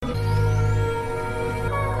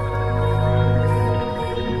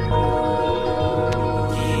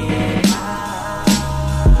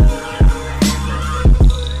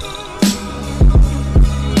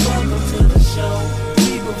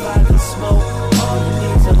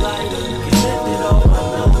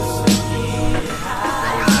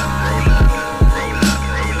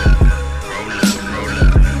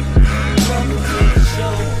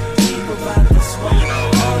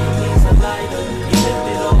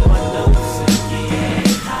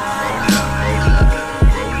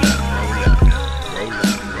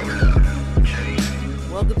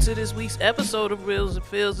episode of Reels and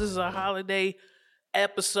Feels. This is our holiday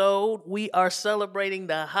episode. We are celebrating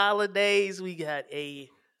the holidays. We got a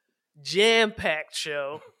jam-packed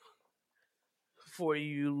show for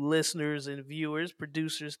you listeners and viewers.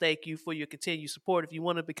 Producers, thank you for your continued support. If you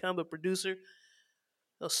want to become a producer,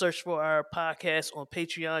 search for our podcast on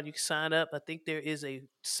Patreon. You can sign up. I think there is a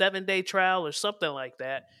 7-day trial or something like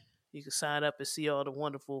that. You can sign up and see all the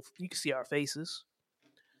wonderful, you can see our faces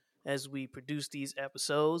as we produce these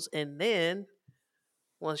episodes. And then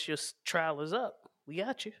once your trial is up, we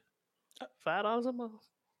got you. $5 a month.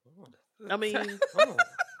 I mean, fuck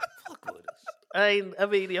with us. I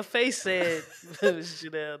mean, your face said,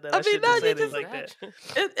 Chanel, that I shouldn't no, have said you it like that.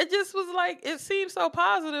 It just was like, it seemed so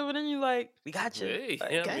positive, and then you like, we got you. Hey,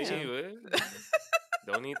 Like, yeah, damn.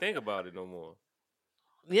 don't even think about it no more.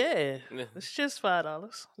 Yeah, it's just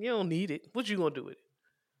 $5. You don't need it. What you gonna do with it?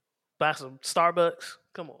 Buy some Starbucks?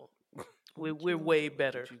 Come on, we're way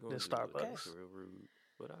better than Starbucks. Real rude,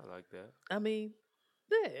 but I like that. I mean,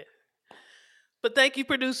 yeah. But thank you,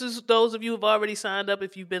 producers. Those of you who've already signed up,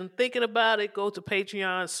 if you've been thinking about it, go to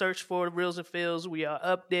Patreon, search for Reels and Feels. We are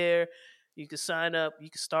up there. You can sign up. You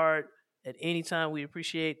can start at any time. We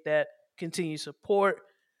appreciate that continued support.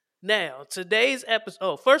 Now, today's episode.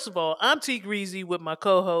 Oh, first of all, I'm T Greasy with my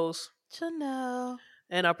co-host Chanel.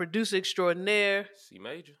 and our producer extraordinaire, C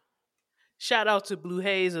Major. Shout out to Blue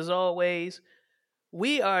Haze as always.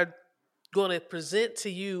 We are going to present to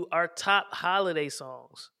you our top holiday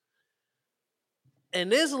songs.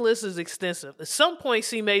 And this list is extensive. At some point,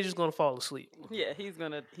 C Major's going to fall asleep. Yeah, he's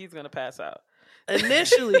gonna pass out.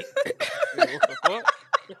 Initially,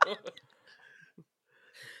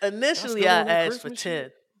 I asked for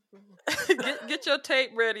 10. Get your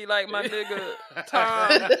tape ready, like my nigga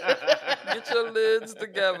Tom. Get your lids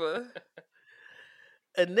together.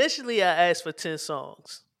 Initially, I asked for 10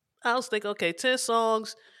 songs. I was thinking, okay, 10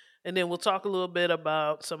 songs, and then we'll talk a little bit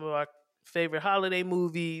about some of our favorite holiday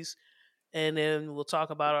movies, and then we'll talk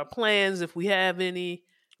about our plans if we have any,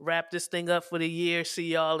 wrap this thing up for the year,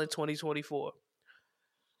 see y'all in 2024.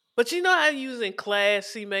 But you know how you was in class,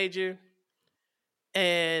 C Major,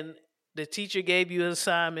 and the teacher gave you an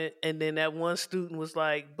assignment, and then that one student was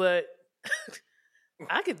like, but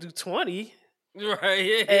I could do 20.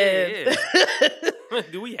 Right, And yeah.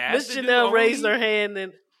 Do we have Miss to Janelle do raised her hand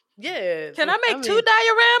and yeah. Can I make 2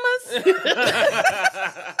 dioramas?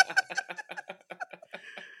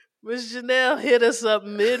 Miss Janelle hit us up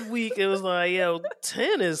midweek and was like, yo,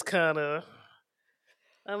 10 is kind of,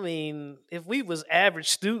 I mean, if we was average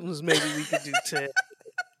students, maybe we could do 10.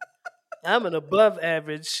 I'm an above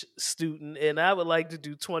average student, and I would like to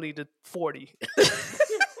do 20 to 40.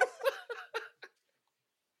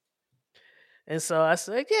 And so I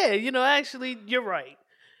said, yeah, you know, actually, you're right.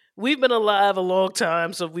 We've been alive a long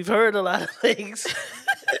time, so we've heard a lot of things.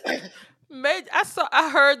 I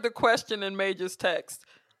heard the question in Major's text.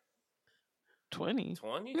 20.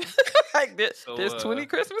 20? Like there's 20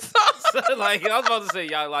 Christmas songs. Like I was about to say,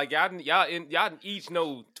 y'all each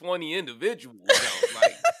know 20 individuals.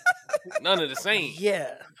 Like none of the same.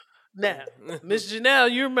 Yeah. Now, Miss Janelle,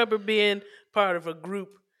 you remember being part of a group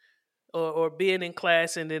or being in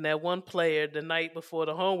class, and then that one player the night before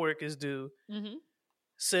the homework is due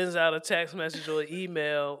sends out a text message or an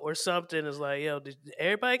email or something. Is like, yo, did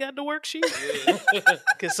everybody got the worksheet? Yeah.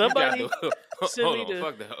 Can somebody send me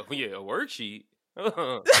fuck that. Yeah, a worksheet.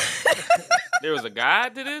 There was a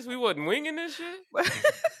guide to this. We wasn't winging this shit.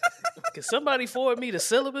 Can somebody forward me the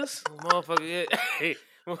syllabus? Motherfucker, hey,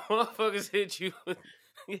 motherfuckers hit you.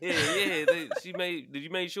 Yeah. Did you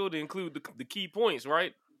make sure to include the key points,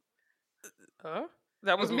 right? Huh?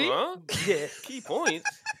 That was me? Huh? Yeah. Key points.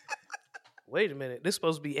 Wait a minute. This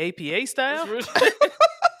supposed to be APA style?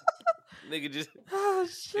 Nigga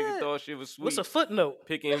Shit. thought shit was sweet. What's a footnote?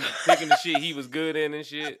 Picking the shit he was good in and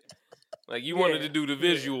shit. Like you wanted to do the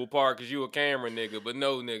visual part because you a camera nigga, but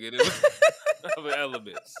no nigga, there was other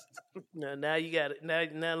elements. Now you got it.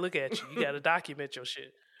 Now look at you. You got to document your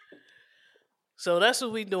shit. So that's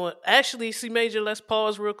what we doing. Actually, C Major, let's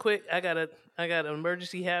pause real quick. I got an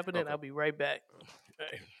emergency happening. Okay. I'll be right back. All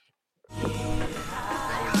right.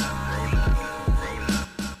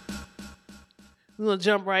 We're gonna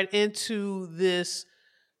jump right into this.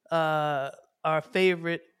 Our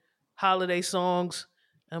favorite holiday songs.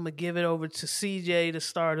 I'm gonna give it over to CJ to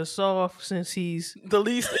start us off since he's the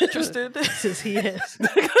least interested. Since he has.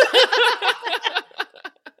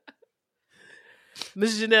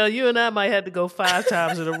 Ms. Janelle, you and I might have to go 5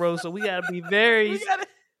 times in a row, so we gotta be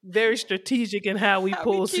very strategic in how we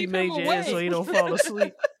pull C Major in so he don't fall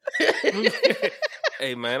asleep.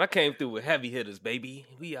 Hey man, I came through with heavy hitters, baby.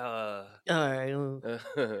 We all right.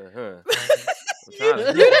 I'm trying to.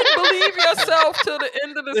 You didn't believe yourself till the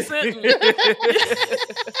end of the sentence.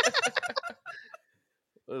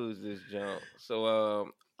 What was this jump?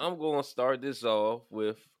 So I'm gonna start this off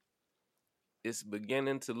with it's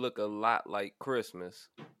beginning to look a lot like Christmas.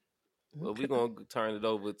 But we're gonna turn it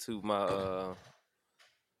over to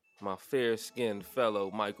my fair skinned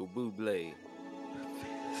fellow Michael Bublé.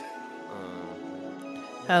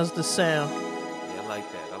 How's the sound? Yeah, I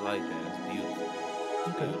like that. It's beautiful.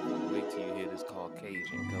 Okay. Wait till you hear this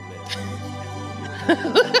Caucasian come in.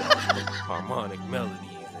 Harmonic melodies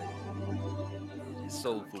and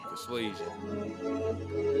soulful persuasion.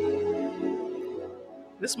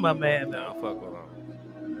 This is my man Nah, though. fuck with him.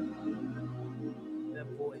 That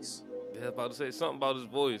voice. Yeah, about to say something about his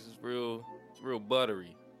voice. It's real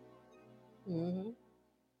buttery. Mm-hmm.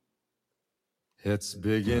 It's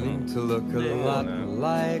beginning to look a Yeah, lot man.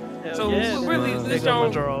 like So really, this They got my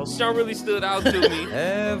song draws. really stood out to me.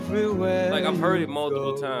 everywhere. Like I've heard it you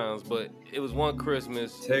multiple go. times, but it was one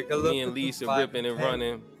Christmas. Take a look Me and at the Lisa five ripping and pen.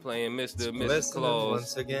 running, playing Mr. and Mrs. Glistening Claus.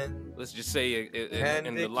 once again. Let's just say in the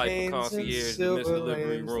Candy life of canes and concierge, the silver Miss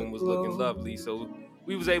Delivery lamps room that was looking glow. lovely. So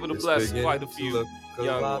we was able to It's bless beginning quite a to few look a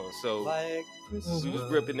young lot ones. So like Christmas. we was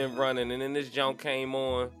ripping and running, and then this junk came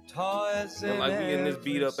on, Toys and like we in this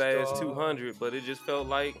beat up every ass store. 200, but it just felt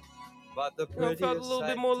like But the felt a prettiest little bit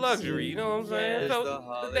sight more to luxury. see You know what I'm saying? is It felt the the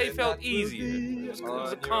holly day felt that will easier. be It was on a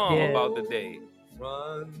your calm Yeah. about the day.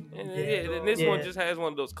 front And door. and this one Yeah. just has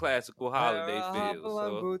one of those classical holiday Pair of feels. hop-along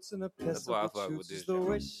So boots and a that's pistol why I that fuck with shoots this is the joint.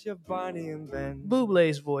 wish of Barney and Ben.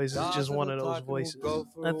 Bublé's voice is Stars just one of that'll those talk and we'll voices. go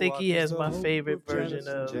for I a think he walk has is my the hope favorite of version Janice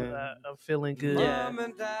and of Jen. I'm Feeling Good. Yeah. Mom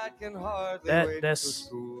and Dad can hardly That- wait that's- for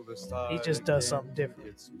school to start he just does again. something different.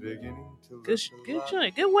 It's beginning to Good, look a good lot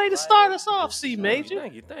joint. Good way to start like us off, C Christmas.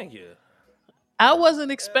 Major. Thank you. I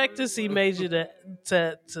wasn't expecting C Major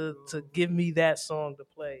to give me that song to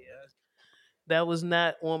play. That was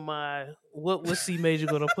not on my what was C Major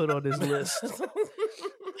gonna put on his list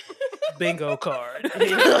bingo card.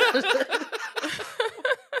 You know?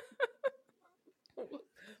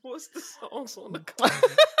 What's the songs on the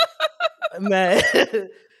card? Man,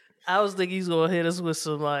 I was thinking he's gonna hit us with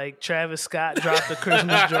some like Travis Scott dropped the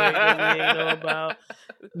Christmas joint that we ain't know about.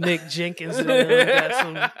 Nick Jenkins and them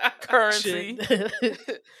got some Currency. shit.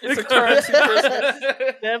 It's a currency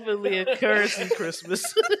Christmas. Definitely a currency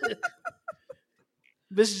Christmas.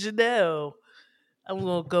 Miss Janelle, I'm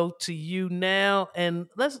gonna go to you now, and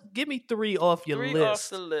let's give me three off your 3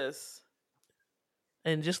 list, off the list.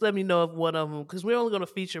 and just let me know if one of them, because we're only gonna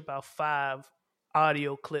feature about 5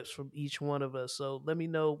 audio clips from each one of us. So let me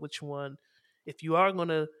know which one. If you are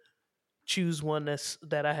gonna choose one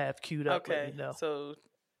that I have queued up, let Okay, me know. so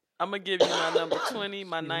I'm gonna give you my number 20,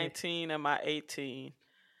 my Excuse me. 19, and my 18.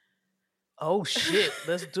 Oh shit,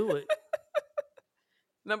 let's do it.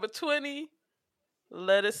 Number 20,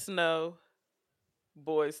 Let It Snow,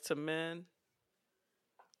 Boys to Men.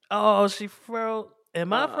 Oh, she froze.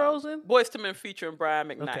 Am I frozen? Boys to Men featuring Brian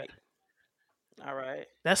McKnight. Okay. All right.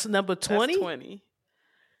 That's number 20. That's 20.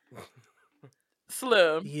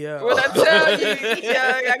 Slim. Yeah. What I tell you?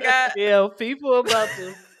 Yeah, I got. Yeah, people about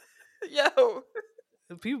to Yo.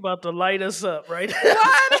 light us up right now.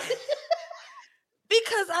 What?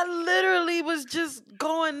 Because I literally was just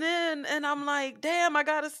going in and I'm like, damn, I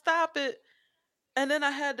gotta stop it. And then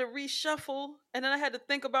I had to reshuffle and then I had to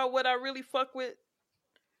think about what I really fuck with.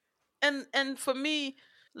 And for me,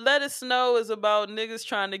 Let It Snow is about niggas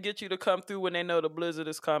trying to get you to come through when they know the blizzard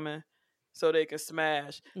is coming so they can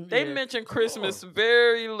smash. They Yeah. mention Christmas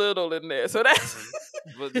very little in there. So that's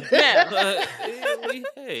But Now.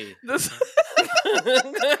 hey, this,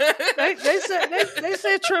 They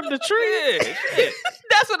said trim the tree. yeah, shit.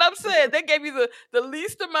 that's what I'm saying. They gave you the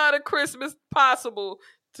least amount of Christmas possible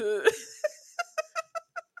to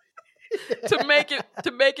to make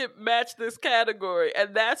it match this category,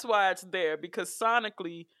 and that's why it's there because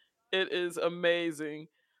sonically it is amazing.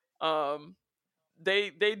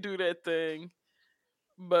 They do that thing,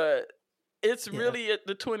 but it's really at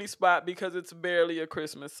the 20 spot because it's barely a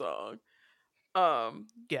Christmas song.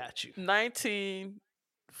 Got you. 19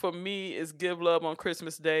 for me is Give Love on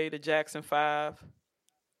Christmas Day, the Jackson 5.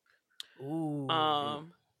 Ooh.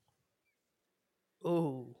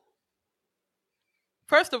 Ooh.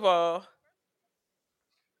 First of all,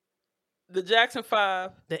 the Jackson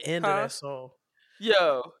 5, The end of that song.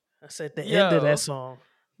 yo, I said the end of Yo. that song.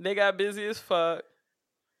 they got busy as fuck.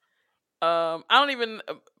 I don't even.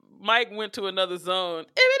 Mike went to another zone.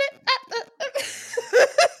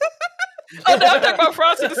 Oh no, I'm talking about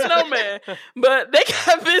Frosty the Snowman, but they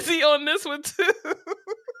got busy on this one too.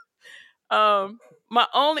 My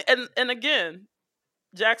only and again,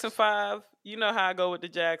 Jackson 5. You know how I go with the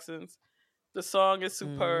Jacksons. The song is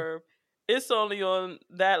superb. It's only on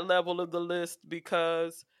that level of the list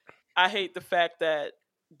because I hate the fact that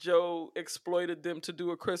Joe exploited them to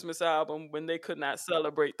do a Christmas album when they could not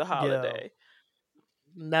celebrate the holiday.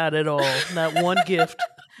 Not at all. Not one gift.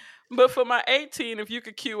 But for my 18, if you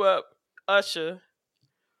could cue up Usher.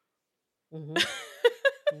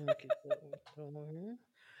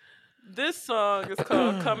 This song is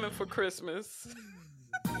called Coming for Christmas.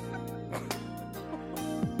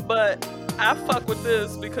 But I fuck with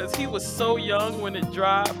this because he was so young when it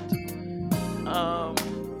dropped.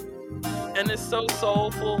 And it's so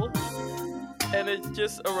soulful. And it's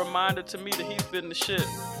just a reminder to me that he's been the shit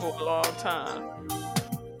for a long time.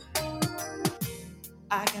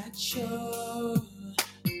 I got your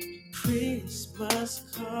Christmas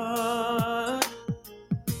card,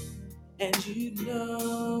 and you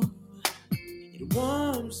know it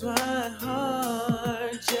warms my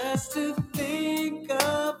heart just to think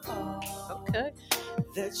of all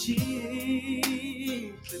that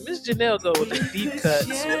you. Miss Janelle go with the deep cuts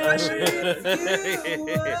with Usher.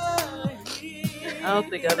 I don't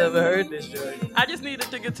think I've ever heard this joint. I just needed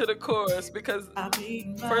to get to the chorus because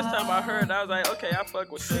first time I heard it, I was like, okay, I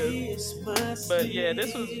fuck with this. But yeah,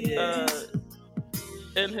 this was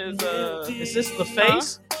in his Is this The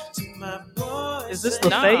Face? Is this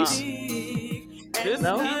The Face? He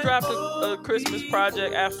dropped a Christmas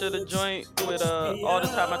project after the joint with All the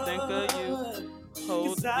Time I Think of You.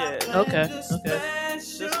 Okay. This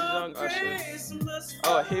is young Usher.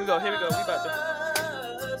 Oh, here we go. We about to.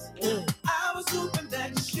 I was hoping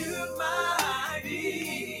that you might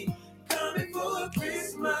be coming for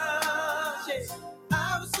Christmas.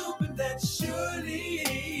 I was hoping that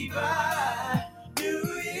surely by New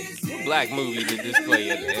Year's Eve. Black movie did this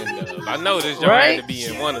play at the end of. I know this joint had to be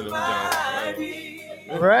in one of them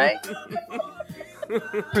joints. Right?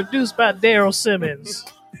 Produced by Daryl Simmons.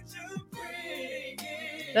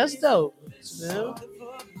 That's dope. Yeah.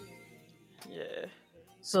 Yeah.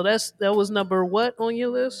 So that was number what on your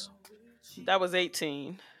list? That was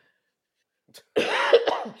 18.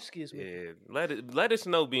 Excuse me. Yeah, let us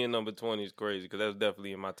know being number 20 is crazy because that's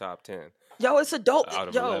definitely in my top 10. Yo, it's a dope. Out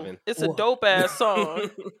of 11. It's a dope ass song.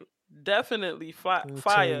 Definitely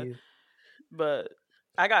fire. But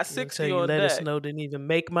I got 60 on Let deck. Us Know didn't even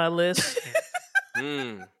make my list.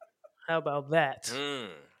 How about that?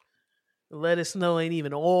 Let Us Know ain't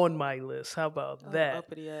even on my list. How about that?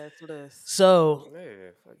 Uppity ass list. So,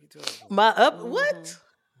 my up Mm-hmm. what?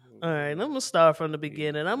 All right, I'm gonna start from the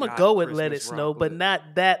beginning. I'm gonna go with Let It Snow, but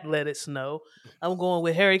not that Let It Snow. I'm going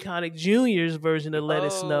with Harry Connick Jr.'s version of Let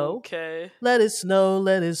It Snow. Okay. Let it snow,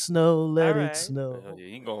 let it snow, let All it right. snow. Yeah,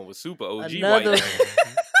 you going with super OG Another white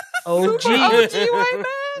OG, white man.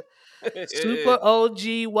 man. super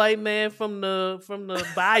OG white man from the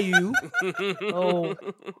bayou.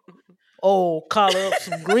 Collar up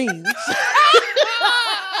some greens.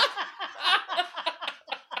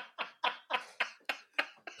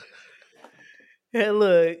 And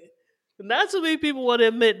look, not too many people want to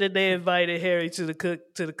admit that they invited Harry to the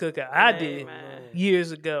cookout. I did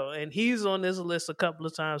years ago, and he's on this list a couple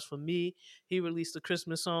of times for me. He released a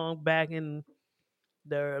Christmas song back in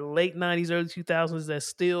the late 90s, early 2000s that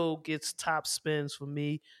still gets top spins for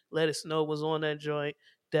me. Let It Snow was on that joint.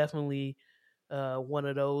 Definitely one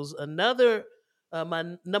of those. Another,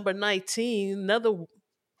 my number 19, another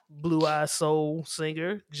Blue Eye Soul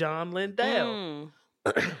singer, John Lindell.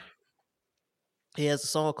 He has a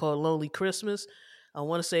song called Lonely Christmas. I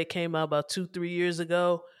want to say it came out about 2-3 years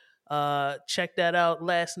ago. Check that out.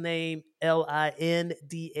 Last name Lindahl.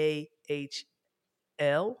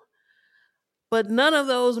 But none of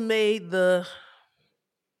those made the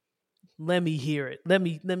let me hear it. Let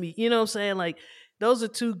me, you know what I'm saying? Like, those are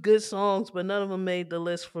two good songs, but none of them made the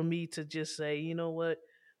list for me to just say, you know what?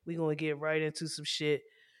 We're going to get right into some shit.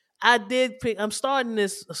 I did pick, I'm starting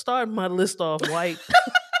my list off white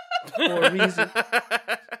for a reason.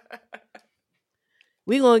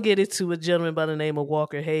 We're going to get into a gentleman by the name of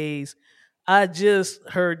Walker Hayes. I just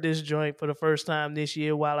heard this joint for the first time this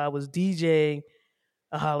year while I was DJing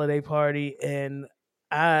a holiday party, and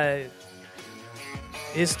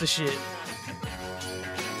it's the shit.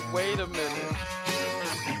 Wait a minute.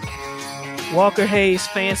 Walker Hayes,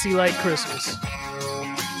 Fancy Like Christmas.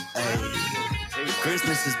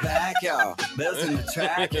 Christmas is back, y'all. Bells in the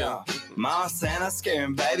track, y'all. Mama Santa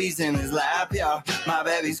scaring babies in his lap, y'all. My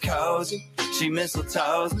baby's cozy, she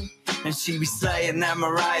mistletoes me, and she be saying that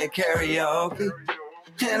Mariah karaoke.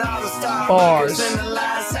 And all the stars in the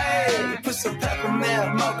lights, hey. Put some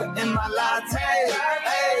peppermint mocha in my latte,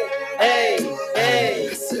 hey, hey,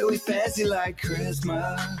 hey. So we fancy like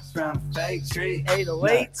Christmas round a fake tree.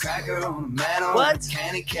 808s. Cracker on the mantle. What?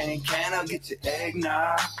 Candy cane, I'll get you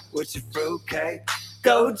eggnog with your fruitcake.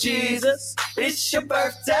 Go Jesus. It's your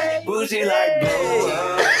birthday. Bougie like blue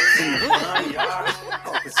in the front yard.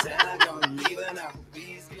 Hoping Santa gonna leave an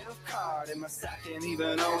Applebee's gift card in my stocking,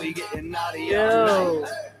 even though we getting naughty all Yo.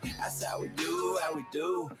 night. That's how we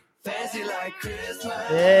do. Fancy like Christmas.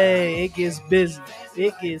 Hey, it gets busy.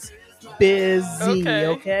 It gets busy, Okay.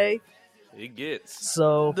 okay? It gets.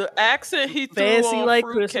 So, The accent he threw Fancy on like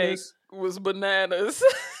fruitcake Christmas. was bananas.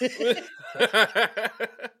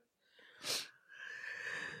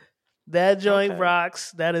 that joint Okay.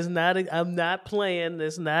 rocks. That is not, I'm not playing.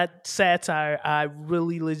 It's not satire. I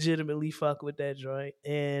really legitimately fuck with that joint.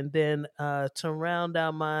 And then to round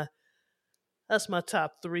out that's my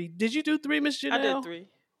top 3. Did you do 3, Miss Janelle? I did 3.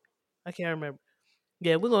 I can't remember.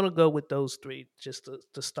 Yeah, we're gonna go with those 3 just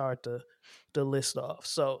to start the list off.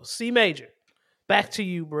 So C major, back to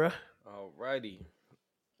you, bruh. Alrighty.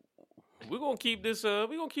 We're gonna keep this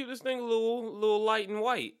thing a little light and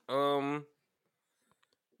white.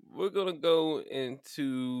 We're gonna go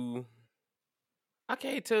into, I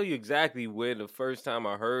can't tell you exactly where the first time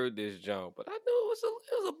I heard this jump, but I knew it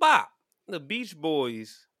was a bop. The Beach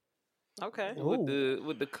Boys Okay. with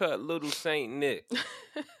the cut Little Saint Nick.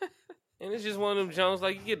 And it's just one of them jumps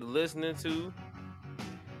like you get to listening to.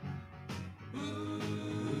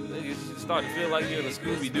 You start to feel like you're in a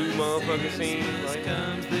Scooby-Doo motherfucking scene. Like,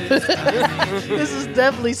 This is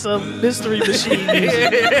definitely some Mystery Machine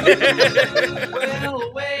music.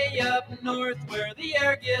 Well, way up north where the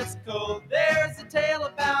air gets cold, there's a tale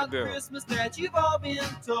about Yeah. Christmas that you've all been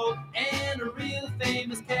told. And a real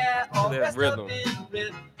famous cat all That dressed rhythm. up in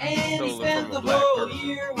red. And Stole he it spent from a the black whole person.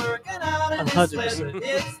 year working out in his 100%. sled.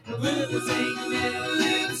 It's the little Saint Nick,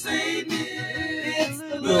 little Saint Nick. It's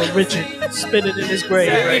the Little Richard Saint Nick. spinning in his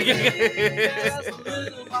grave. Just a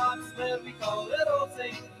little box sled, we call it old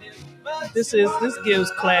Saint Nick. But This you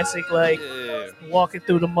gives classic like yeah, walking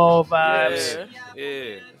through the mall vibes. yeah.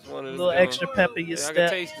 It's one A of them little jumps. extra pep in your Yeah, I can step.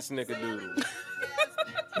 taste the snickerdoodle.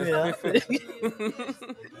 Yeah.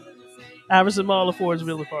 Iverson Mall of Ford's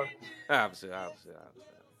Villa Park. Obviously.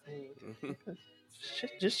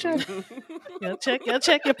 Just check. Y'all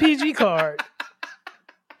check your PG card.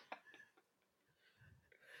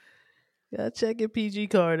 Y'all check your PG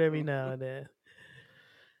card every now and then.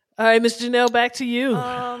 All right, Miss Janelle, back to you.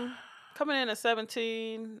 Coming in at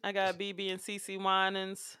 17, I got BB and CC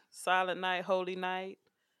Winans, Silent Night, Holy Night.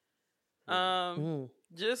 Mm.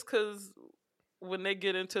 Just because when they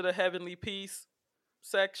get into the Heavenly Peace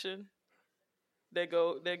section, they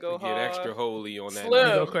go Get hard. extra holy on that. Slim. night.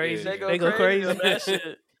 They go crazy. They go, They go crazy. crazy. on that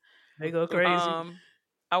shit. They go crazy.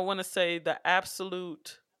 I want to say the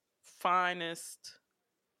absolute finest,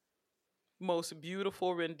 most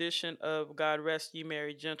beautiful rendition of God Rest Ye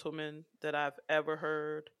Merry Gentlemen that I've ever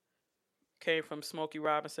heard came from Smokey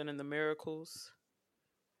Robinson and the Miracles.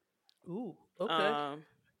 Ooh, okay. Um,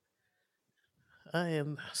 I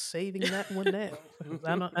am saving that one now.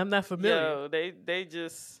 I'm not familiar. Yo, they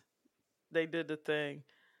did the thing.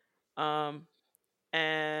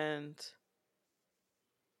 And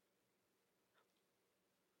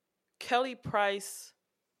Kelly Price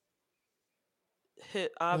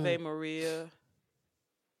hit Ave Maria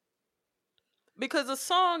because a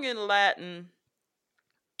song in Latin,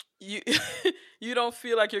 you you don't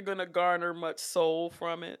feel like you're gonna garner much soul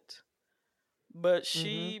from it, but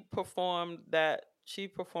she performed that. She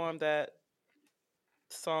performed that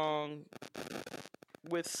song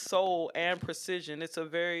with soul and precision. It's a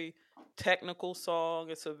very technical song.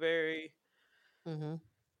 It's a very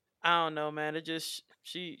I don't know, man. It just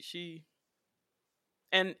she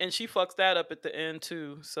and she fucks that up at the end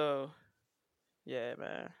too. So yeah,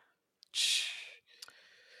 man.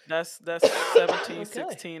 That's 17, Okay.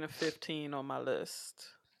 16, and 15 on my list.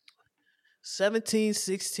 17,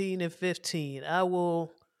 16, and 15. I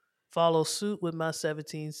will follow suit with my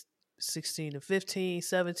 17, 16, and 15.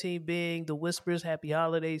 17 being The Whispers, Happy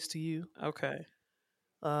Holidays to You. Okay.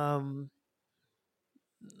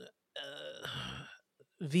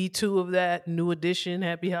 V2 of that, New Edition,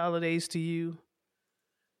 Happy Holidays to You.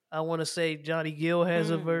 I want to say Johnny Gill has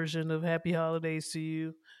a version of Happy Holidays to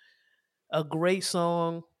You. A great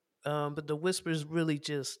song, but The Whispers really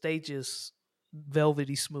just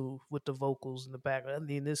velvety smooth with the vocals in the background. I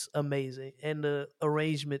mean, it's amazing. And the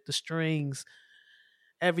arrangement, the strings,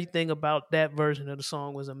 everything about that version of the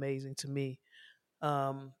song was amazing to me.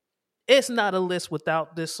 It's not a list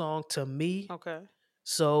without this song to me. Okay.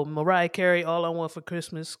 So Mariah Carey, All I Want for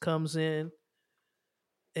Christmas comes in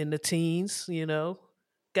the teens, you know.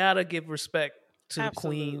 Gotta give respect to the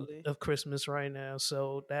queen Absolutely. of Christmas right now.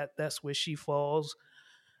 So that's where she falls.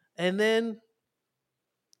 And then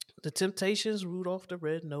the Temptations, Rudolph the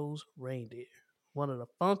Red-Nosed Reindeer. One of the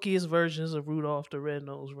funkiest versions of Rudolph the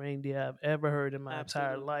Red-Nosed Reindeer I've ever heard in my entire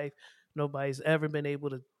Absolutely. life. Nobody's ever been able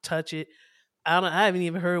to touch it. I haven't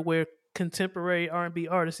even heard where contemporary R&B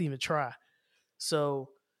artists even try. So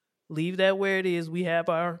leave that where it is. We have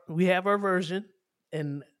our version,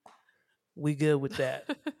 and we good with that.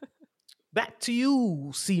 Back to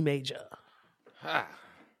you, C major. Ha.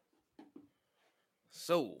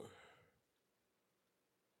 So,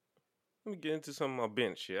 let me get into some of my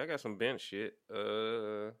bench shit. I got some bench shit.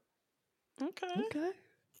 Okay. Okay.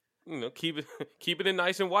 You know, keep it in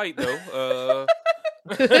nice and white though.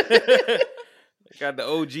 Got the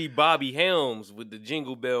OG Bobby Helms with the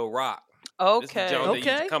Jingle Bell Rock. This is the Okay. joint that used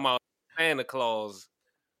Okay. to come out Santa Claus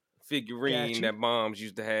figurine you. that moms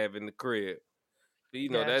used to have in the crib. But, you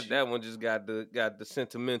know, Got you. that one just got the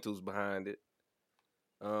sentimentals behind it.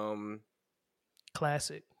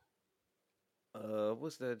 Classic.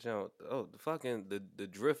 What's that joint? Oh, the fucking the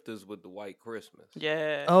Drifters with the White Christmas.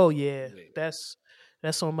 Yeah. Oh yeah, Yeah. that's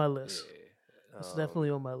on my list. Yeah. It's definitely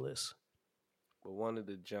on my list. But one of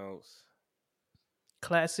the joints.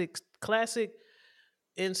 Classic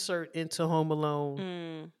insert into Home Alone.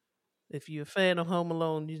 Mm. If you're a fan of Home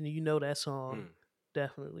Alone, you know that song.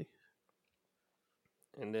 Definitely.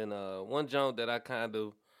 And then one joint that I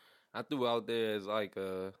threw out there as like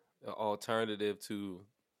a alternative to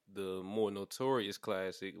the more notorious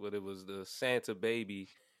classic, but it was the Santa Baby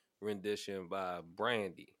rendition by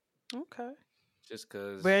Brandy. Okay. Just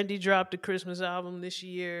cause Brandy dropped a Christmas album this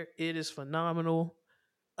year. It is phenomenal.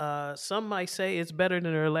 Some might say it's better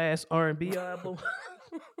than her last R&B album.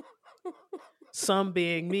 Some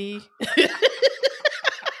being me.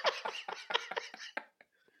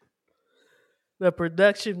 The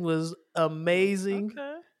production was amazing.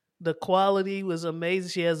 Okay. The quality was amazing.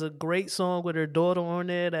 She has a great song with her daughter on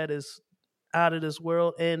there that is out of this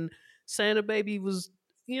world. And Santa Baby was,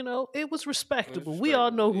 it was respectable. We all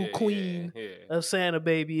know who Queen of Santa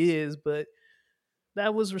Baby is, but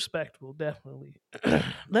that was respectable, definitely.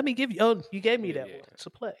 Let me give you. Oh, you gave me that one to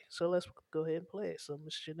play, so let's go ahead and play it. So,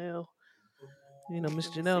 Miss Janelle, Miss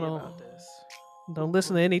Janelle don't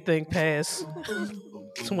listen to anything past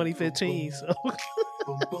 2015. So,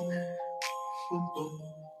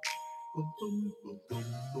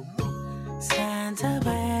 Santa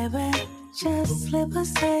baby, just slip a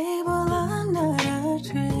sable under the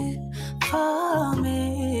tree for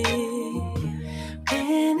me.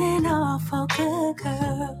 Been an awful good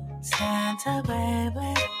girl, Santa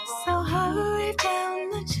baby. So hurry down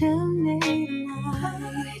the chimney tonight.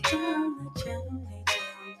 Hurry down the chimney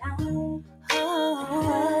tonight. Oh,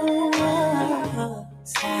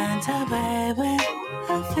 Santa baby,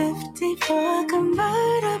 a 54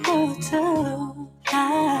 convertible to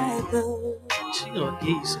high blue. she gonna give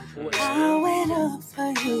you some voice. I wait up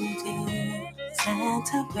for you, dear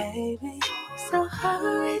Santa baby. So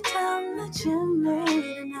hurry down the chimney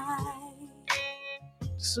tonight.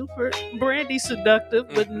 Super Brandy seductive,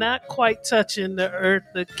 but not quite touching the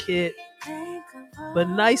Eartha Kitt. But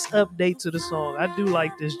nice update to the song. I do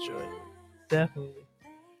like this joint. Definitely.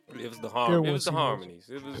 It was the Good It was the one, harmonies.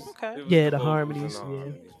 It was Okay. it was Yeah, the vocals and harmonies, the yeah. harmonies for me.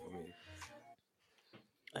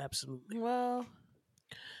 Absolutely. Well,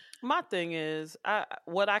 my thing is,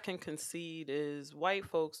 what I can concede is white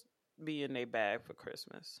folks be in their bag for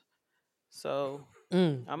Christmas. So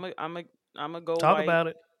I'm a go Talk white. about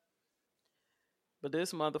it. But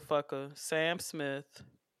this motherfucker, Sam Smith,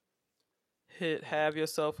 hit "Have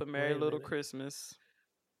Yourself a Merry Wait a Little minute. Christmas,"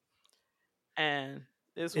 and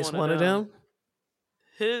it's It's one of them.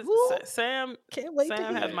 His Woo. Sam Can't wait to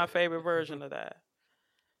Sam hear has it. my favorite version of that.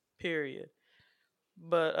 Period.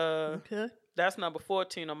 But Okay. that's number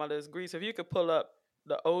 14 on my list. Grease, if you could pull up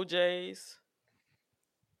the OJs,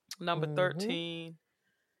 number 13.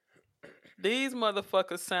 These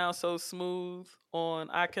motherfuckers sound so smooth on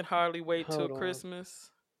 "I Can Hardly Wait Till Hold on.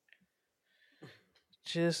 Christmas."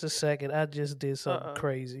 Just a second. I just did something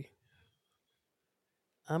crazy.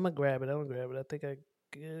 I'm gonna grab it. I think I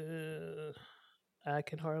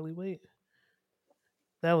can hardly wait.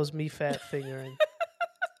 That was me fat fingering.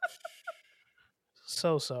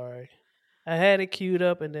 So sorry. I had it queued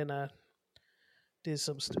up and then I did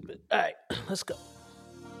something stupid. All right, let's go.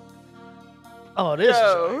 Oh, this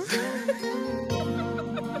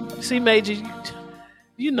is see, Major,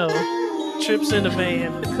 trips in the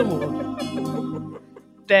van. Come on.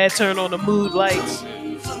 Dad turned on the mood lights.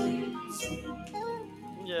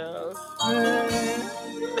 Yeah.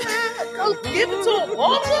 Go give it to him,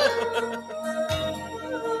 Walter.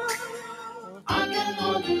 I can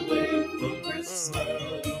hardly wait for Christmas.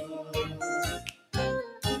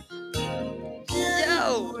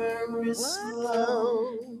 very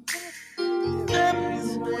slow.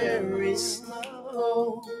 Very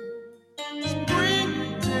slow.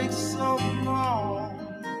 Spring takes so long.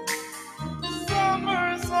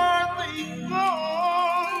 Summer's hardly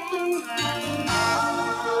gone.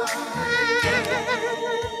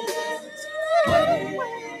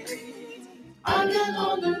 I can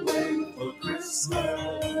only wait for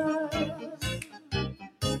Christmas.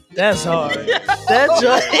 That's hard. That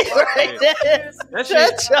joint right there. That shit.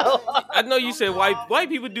 That's so hard. I know you said white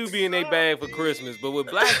people do be in their bag for Christmas, but with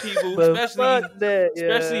black people, But especially fuck that, yeah.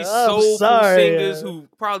 especially I'm soulful sorry, singers yeah. who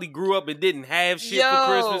probably grew up and didn't have shit for Yo.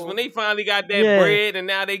 Christmas, when they finally got that Yeah. bread and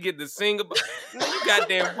now they get to sing about, man, you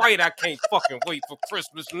goddamn right, I can't fucking wait for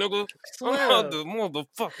Christmas, nigga. I'm about to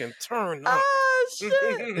motherfucking turn up. Oh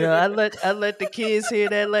shit. Yeah, I let the kids hear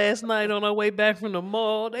that last night on our way back from the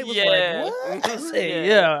mall. They was Yeah. like, "What?" I said,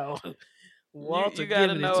 Yeah. "Yeah." Walter You got to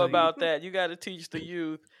giving it know to about that. You got to teach the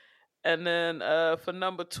youth. And then for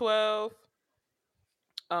number 12,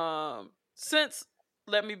 since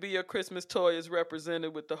Let Me Be Your Christmas Toy is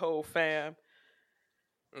represented with the whole fam,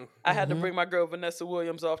 I had to bring my girl Vanessa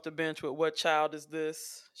Williams off the bench with What Child Is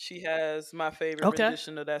This? She has my favorite Okay.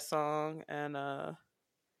 rendition of that song. And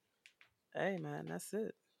hey, man, that's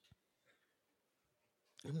it.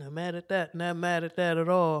 I'm not mad at that. Not mad at that at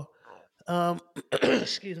all.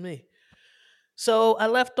 Excuse me. So I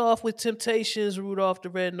left off with Temptations, Rudolph the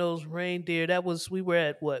Red-Nosed Reindeer. We were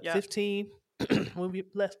at what, Yeah. 15 when we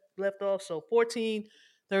left off. So 14,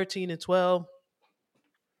 13, and 12.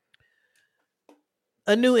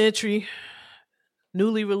 A new entry,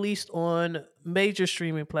 newly released on major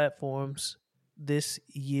streaming platforms this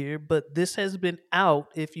year, but this has been out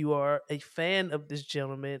if you are a fan of this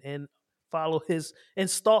gentleman and follow his and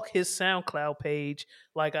stalk his SoundCloud page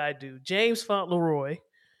like I do. James Fauntleroy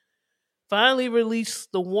finally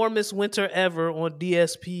released The Warmest Winter Ever on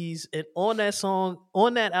DSPs, and on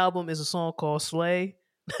that album is a song called Slay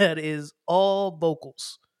that is all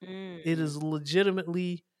vocals. It is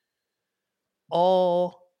legitimately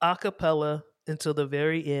all a cappella until the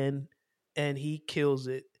very end, and he kills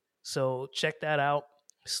it. So check that out.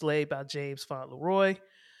 Slay by James Fauntleroy.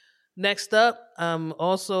 Next up, I'm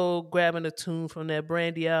also grabbing a tune from that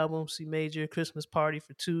Brandy album, C Major, Christmas Party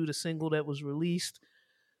for Two, the single that was released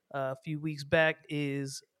a few weeks back,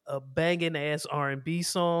 is a banging ass R&B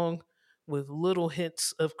song with little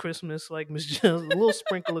hints of Christmas, like Miss Jones, a little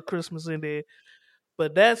sprinkle of Christmas in there.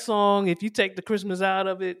 But that song, if you take the Christmas out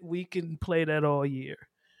of it, we can play that all year.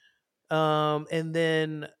 And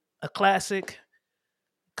then a classic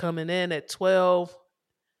coming in at 12.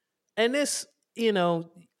 And this,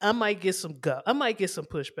 I might get some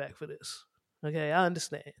pushback for this. Okay, I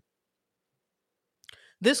understand.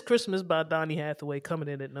 This Christmas by Donny Hathaway coming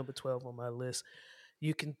in at number 12 on my list.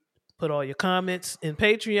 You can put all your comments in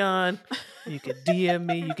Patreon. You can DM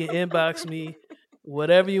me. You can inbox me.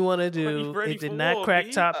 Whatever you want to do. ready It did for not war, crack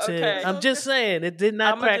B? top 10. Okay. I'm just saying, it did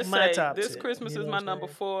not I'ma crack just my say, top 10. this Christmas You is know my what I'm number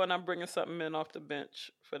saying? 4, and I'm bringing something in off the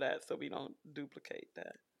bench for that, so we don't duplicate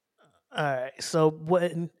that. All right. So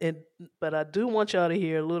but I do want y'all to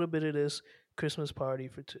hear a little bit of this Christmas Party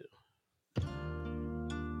for Two.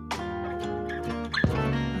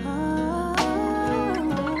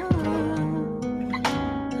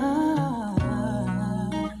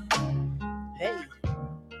 Hey.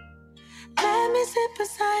 Let me sit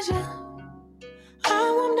beside you.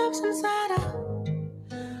 I warmed up some cider.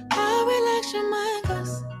 I'll relax your mind,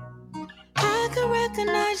 'cause I can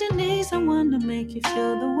recognize you need someone to make you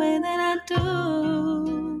feel the way that I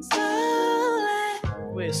do. So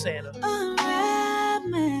Where's Santa? unwrap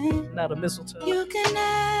me. Not a mistletoe. You can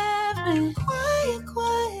have me. Quiet,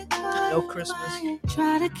 quiet, quiet. No Christmas. Quiet.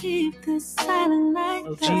 Try to keep this silent night.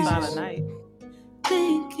 No though. Jesus. Silent Night.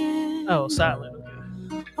 Thinking. Oh, silent.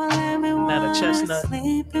 Okay. While everyone Not a chestnut. is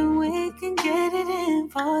sleeping, we can get it in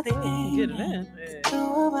for the evening. Get it in. Yeah. Two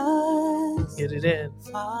of us Get it in.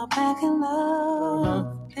 fall back in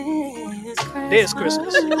love. This Christmas. This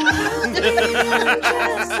Christmas. I'll be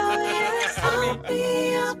undressed, so yes, I'll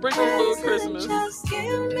be your Sprinkle a little present. Christmas. Just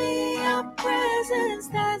give me your presents.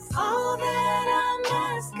 That's all that I'm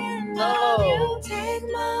asking of Oh. you. Take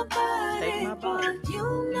my body, Take my body. but you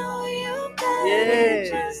know you got Yeah, it.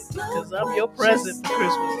 Just look 'cause I'm what your present you for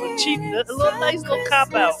Christmas. A started. cheap, a It's little nice little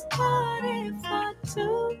cop out. Christmas party for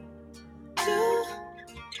two.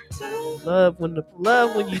 Love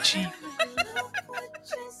when you cheat.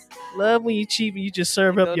 Love when you cheat and you just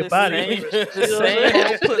serve up your body. Same, You know what I'm saying? same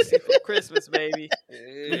old pussy for Christmas, baby.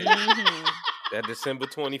 Yeah. Mhm. That December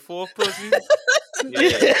 24th pussy?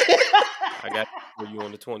 Yeah. I got for you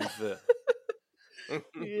on the 25th.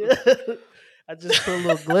 Yeah. I just put a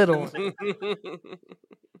little glitter on it.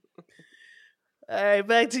 All right,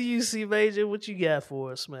 back to you, C Major. What you got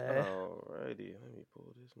for us, man? Alrighty, let me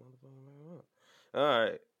pull this motherfucker up. All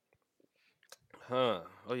right.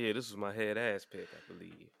 Oh yeah, this was my head ass pick, I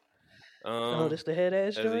believe. This the head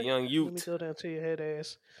ass as a joint? young Let me youth, go down to your head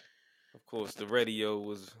ass. of course, the radio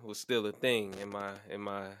was still a thing in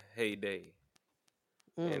my heyday,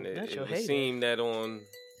 and That's it your would heyday. seem that on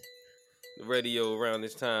the radio around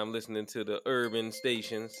this time, listening to the urban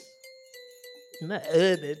stations, Not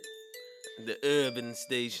urban. the urban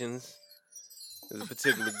stations. There's a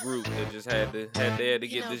particular group that just had to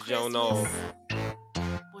get this joint off.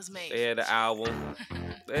 They had an album.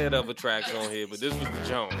 They had other tracks on here, but this was the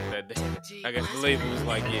joint that I guess the label was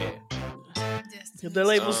like, yeah. The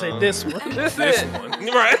label said this one. This one,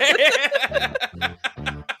 right?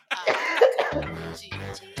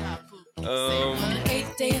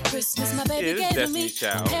 Eighth day of Christmas, my baby Yeah, this gave to me. Destiny's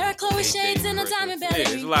Child. Pair of Chloe Eighth Day shades of and a Christmas. diamond Yeah, belly.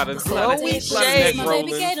 there's a lot of Chloe neck shades. My baby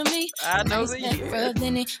rollings. gave to me. I know the Neck year. rubbed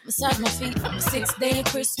in it, massage my feet. On the sixth day of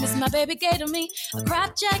Christmas, my baby gave to me a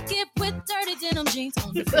crop jacket with dirty denim jeans.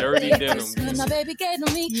 On the fifth Dirty day of denim Christmas, jeans. my baby gave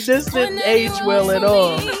to me. This didn't age well at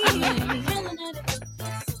all.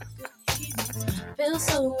 Feel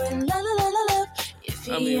so in love, love, love, love. If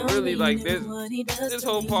I he mean, really, only like knew this what he does this to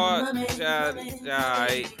whole me, part, my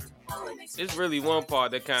baby. it's really one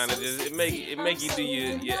part that kind of just it make you do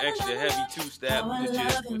your extra heavy two step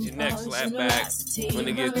with your neck slap back when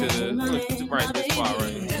they get to the right this part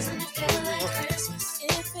right here.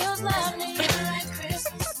 It feels lovely.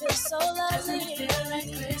 Feels so lovely.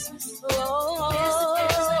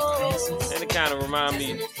 Oh, And it kind of remind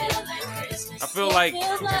me. I feel like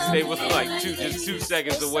they was like just 2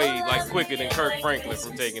 seconds away, like quicker than Kirk Franklin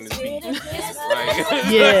from taking his beat. Like,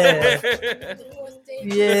 Yeah.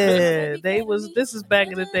 Yeah, this is back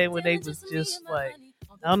in the day when they was just like,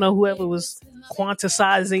 I don't know, whoever was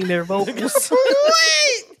quantisizing their vocals.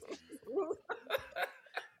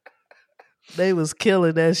 They was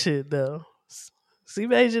killing that shit though. See,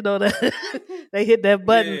 Major, know that they hit that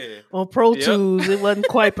button Yeah. on Pro Yep. Tools. It wasn't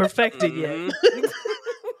quite perfected yet. Mhm.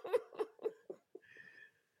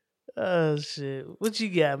 Oh shit! What you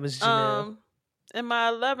got, Miss Janelle? In my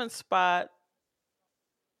 11th spot,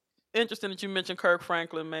 interesting that you mentioned Kirk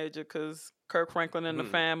Franklin, Major, because Kirk Franklin and the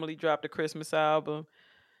Family dropped a Christmas album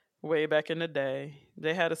way back in the day.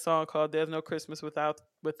 They had a song called "There's No Christmas Without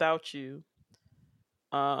You,"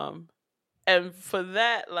 and for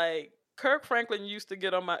that, like, Kirk Franklin used to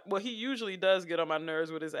get on my, well, he usually does get on my nerves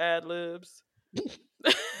with his ad libs.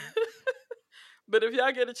 But if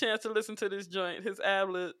y'all get a chance to listen to this joint, his ad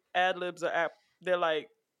libs are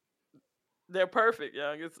they're perfect,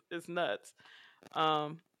 young. It's nuts.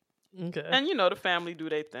 Okay. And you know the Family do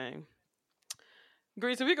their thing.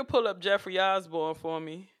 Grease, if you could pull up Jeffrey Osborne for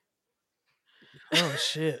me. Oh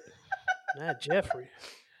shit! Not Jeffrey.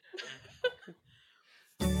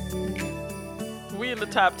 We in the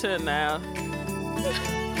top 10 now.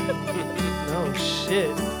 Oh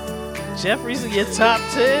shit! Jeffrey's in your top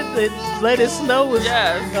 10. Then Let It Snow is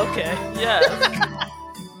Yes. okay. Yes.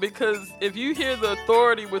 Because if you hear the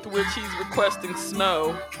authority with which he's requesting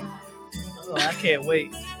snow, Oh, I can't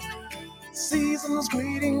wait. Season's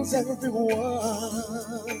greetings, everyone.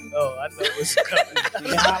 Oh, I know what's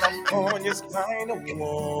coming. California's kind of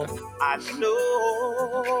warm. I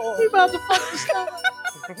know. We about to fuck this stuff.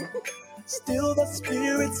 Still the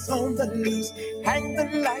spirits on the loose. Hang the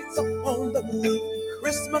lights up on the roof.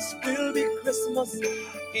 Christmas will be Christmas,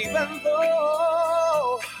 even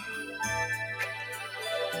though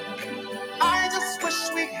I just wish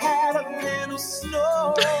we had a little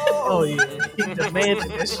snow. Oh yeah, he demanded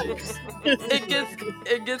this shit.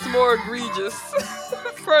 it gets more egregious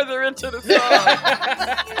further into the song.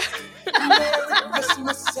 Merry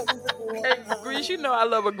Christmas, everyone. Hey, Grease, you know I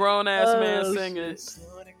love a grown ass man singing.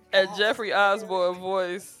 And Jeffrey Osborne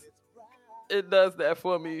voice, it does that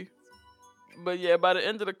for me. But yeah, by the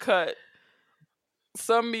end of the cut,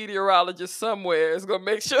 some meteorologist somewhere is gonna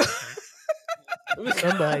make sure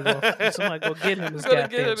Somebody go get him his gonna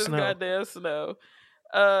get him goddamn his snow. goddamn snow.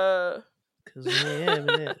 Cause we ain't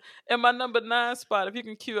having it. In my number 9 spot, if you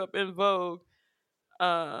can cue up In Vogue,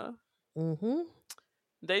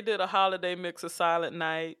 they did a holiday mix of Silent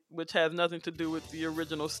Night, which has nothing to do with the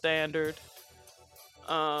original standard.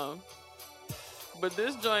 But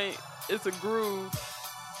this joint is a groove,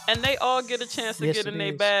 and they all get a chance to Yes, get in it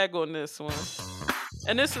their is. bag on this one.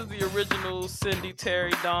 And this is the original Cindy,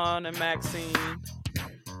 Terry, Dawn, and Maxine.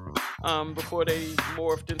 Before they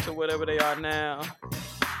morphed into whatever they are now.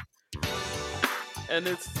 And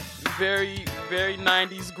it's very, very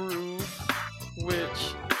 90s groove,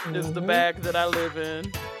 which is the bag that I live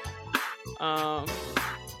in.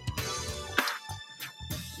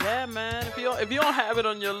 Yeah, man. If you don't have it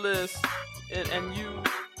on your list, and you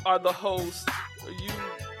are the host, or you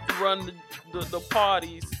run the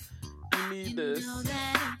parties, you need this.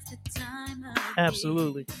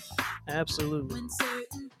 Absolutely.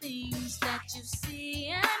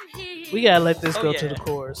 We gotta let this go to the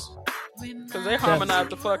chorus. Because they harmonized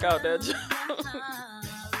the fuck out that joint.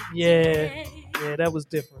 Yeah, that was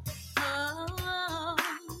different.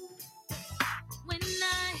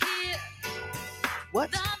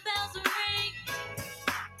 What?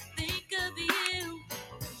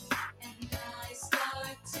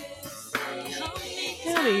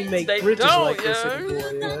 They don't even make bridges like this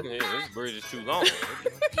anymore. Yeah, this bridge is too long.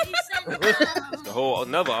 It's the whole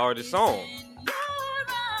another artist song.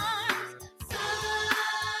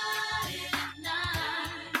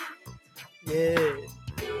 Yeah.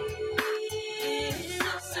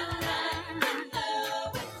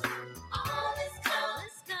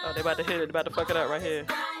 Oh, they about to hit it. They about to fuck it up right here.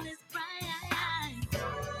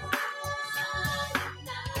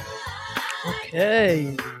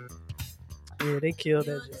 Okay. Yeah, they killed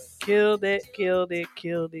that joint. Killed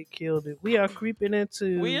it. We are creeping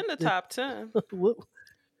into... We in the top 10.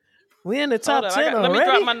 We in the top 10 already? Let me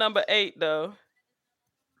drop my number 8, though.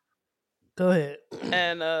 Go ahead.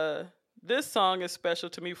 And this song is special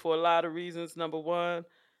to me for a lot of reasons. Number one,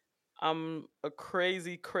 I'm a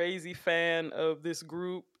crazy, crazy fan of this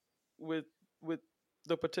group with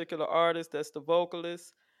the particular artist that's the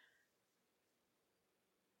vocalist.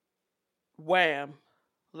 Wham!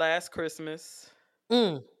 Last Christmas.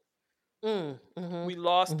 We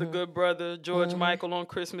lost the good brother George Michael on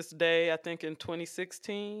Christmas Day, I think in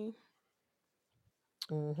 2016.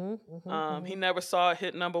 He never saw it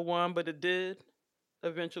hit number one, but it did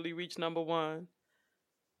eventually reach number one.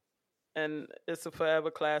 And it's a forever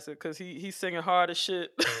classic because he's singing hard as shit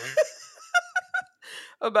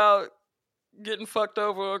about getting fucked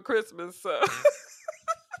over on Christmas. So.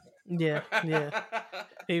 Yeah.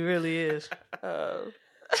 He really is.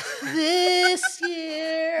 This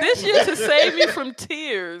year to save me from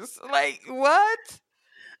tears. Like, what?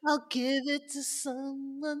 I'll give it to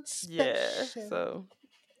someone special. Yeah, so.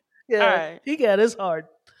 Yeah, all right. He got his heart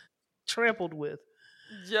trampled with.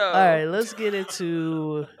 Yo. All right, let's get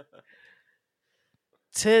into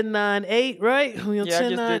 10, 9, 8, right? We on Yeah, 10, I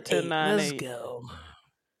just 9, did 10, 8. 9, Let's 8. go.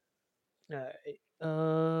 All right.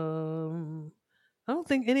 I don't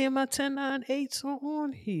think any of my 10, 9, 8s are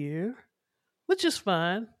on here, which is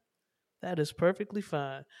fine. That is perfectly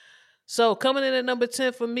fine. So coming in at number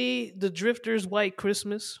 10 for me, The Drifters' White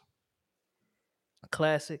Christmas.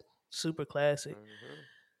 Classic. Super classic.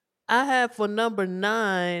 I have for number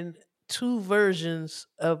 9 two versions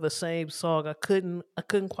of the same song. I couldn't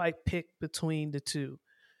quite pick between the two.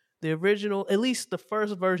 The original, at least the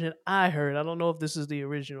first version I heard, I don't know if this is the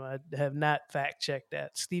original. I have not fact checked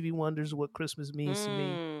that. Stevie Wonder's What Christmas Means to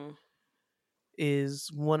Me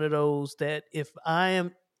is one of those that if I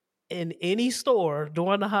am in any store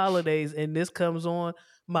during the holidays and this comes on,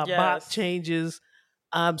 my bop changes.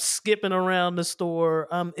 I'm skipping around the store.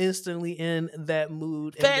 I'm instantly in that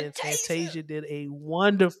mood. And then Fantasia did a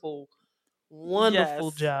wonderful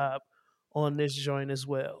job on this joint as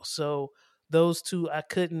well. So those two I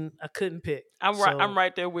couldn't pick. I'm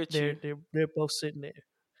right there with you. They're both sitting there.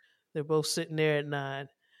 They're both sitting there at 9.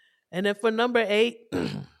 And then for number 8,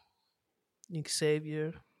 you can save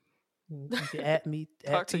your you can at me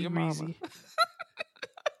Talk to your mama. Reezy.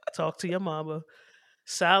 Talk to your mama.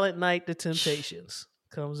 Silent Night, The Temptations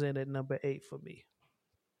comes in at number 8 for me.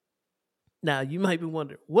 Now, you might be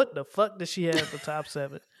wondering, what the fuck does she have for top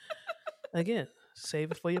 7? Again,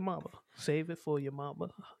 save it for your mama. Save it for your mama,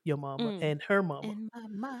 and her mama. In my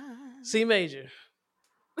mind. C major.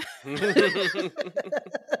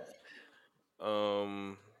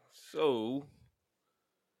 So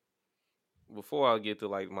before I get to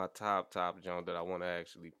like my top joint that I want to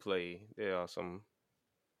actually play, there are some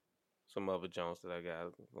other joints that I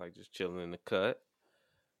got like just chilling in the cut.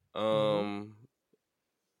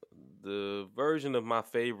 The version of My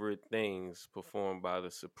Favorite Things performed by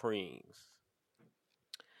the Supremes.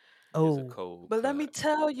 Is a cold But cut. let me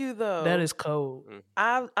tell you though, That is cold.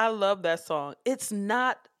 I love that song. It's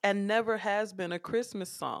not and never has been a Christmas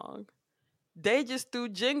song. They just threw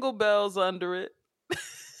jingle bells under it.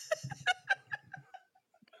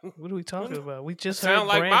 What are we talking about? We just Sound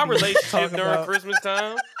heard like my Brandy relationship talk during about... Christmas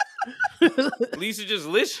time. Lisa just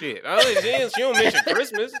list shit. She don't mention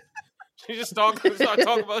Christmas. She just start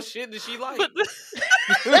talking about shit that she likes.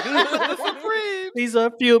 The Supremes. These are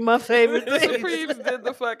a few of my favorite The things. Supremes did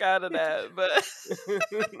the fuck out of that, but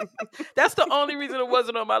that's the only reason it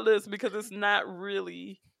wasn't on my list because it's not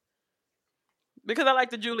really Because I like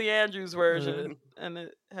the Julie Andrews version, and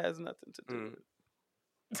it has nothing to do.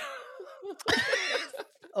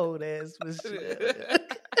 Old ass Michelle.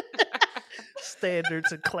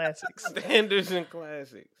 Standards and classics. Standards and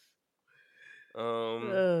classics. Uh,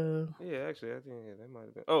 Yeah, actually, I think that might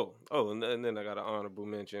have been. Oh, and then I got an honorable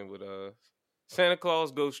mention with Santa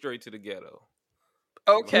Claus Goes Straight to the Ghetto.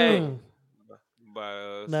 Okay.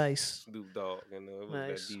 By nice. Snoop Dogg, and it was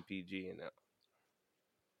Nice. that DPG in that.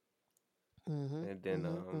 Mm-hmm, And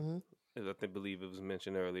then as I believe it was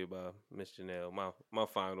mentioned earlier by Miss Janelle, my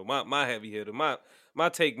final, my heavy hitter, my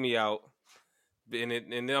take me out.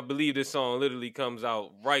 And I believe this song literally comes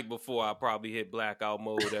out right before I probably hit blackout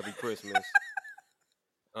mode every Christmas.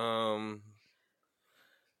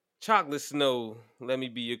 Chocolate Snow, Let Me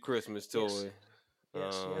Be Your Christmas Toy.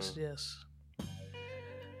 Yes.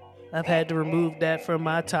 I've had to remove that from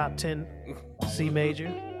my top 10 C major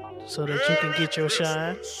so that you can get your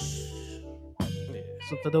shine.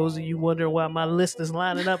 So for those of you wondering why my list is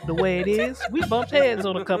lining up the way it is, we bumped heads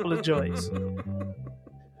on a couple of joints.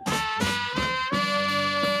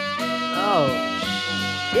 Oh,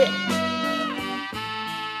 shit.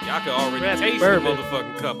 Y'all can already Grab taste bourbon. the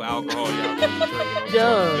motherfucking cup of alcohol y'all gonna be drinking.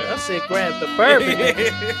 Young, I said grab the bourbon.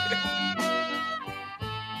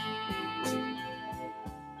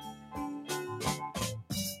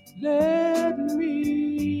 Let me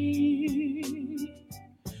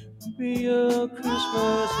be your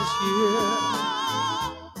Christmas this year.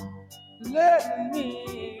 Let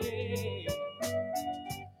me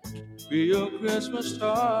be your Christmas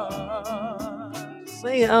star.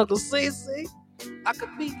 Sing it, Uncle CC. I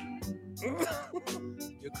could be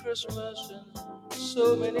your Christmas in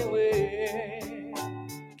so many ways.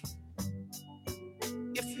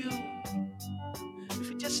 If you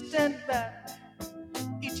just stand back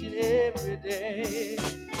each and every day,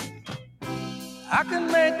 I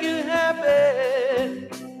can make you happy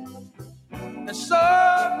in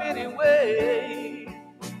so many ways.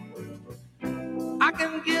 I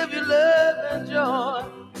can give you love and joy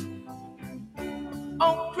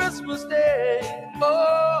on Christmas Day.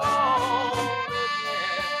 Oh,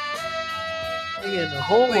 They getting the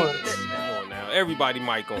horns. Come on now, everybody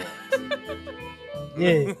mic on.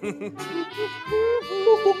 Yeah.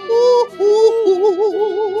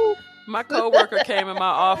 My coworker came in my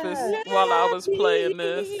office while I was playing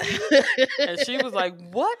this, and she was like,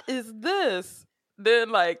 "What is this?" Then,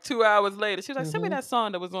 like 2 hours later, she was like, "Send me that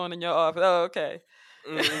song that was on in your office." Oh, okay.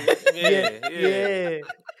 Yeah.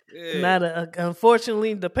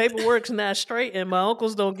 Unfortunately, the paperwork's not straight, and my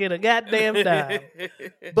uncles don't get a goddamn dime.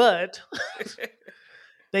 But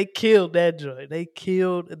they killed that joint. They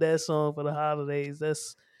killed that song for the holidays.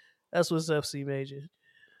 That's what's up, C Major.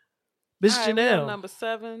 Miss All right, we on Janelle. number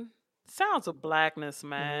 7. Sounds of Blackness,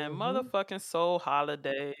 man. Motherfucking soul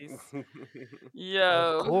holidays.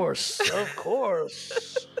 Yo. Of course.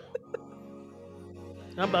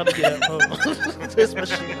 I'm about to get up. Hold on. Twist my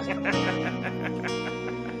shit.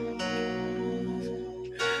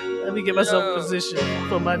 Let me get myself in position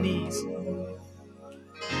for my knees.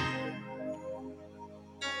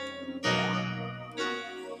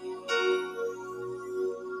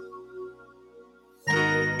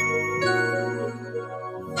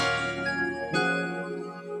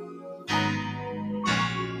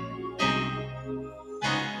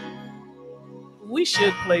 We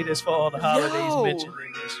should play this for all the holidays mentioned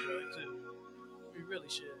in this joint too. We really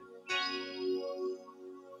should.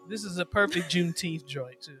 This is a perfect Juneteenth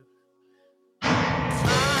joint too.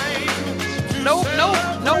 No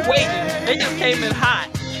waiting. They just came in hot.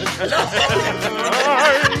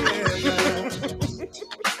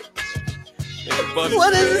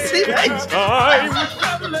 What is it? See,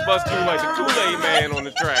 Bust through like the Kool-Aid man on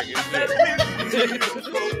the track.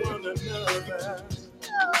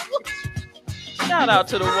 Shout out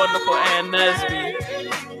to the wonderful Ann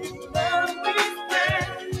Nesby.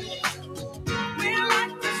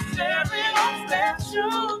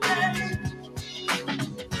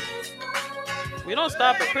 We don't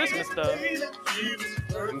stop at Christmas though.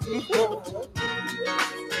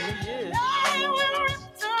 Yeah.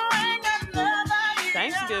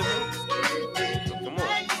 Thanksgiving. Come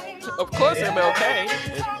on. Of course, MLK.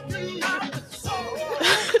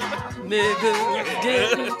 Niggas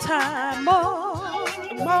getting time more.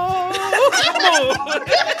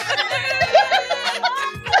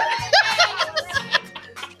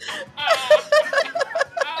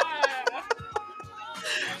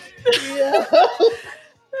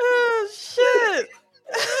 Oh shit!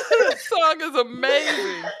 This song is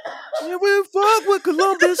amazing. Yeah, we fuck with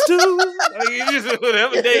Columbus too.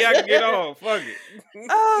 Whatever day I can get off, fuck it.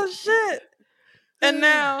 Oh shit! And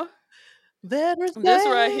now Veterans this Day.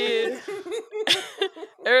 right here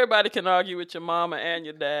Everybody can argue with your mama and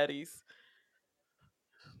your daddies.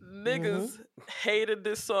 Mm-hmm. Niggas hated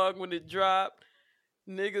this song when it dropped.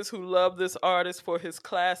 Niggas who love this artist for his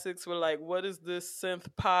classics were like, what is this synth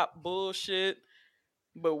pop bullshit?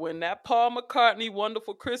 But when that Paul McCartney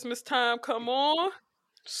Wonderful Christmas Time come on,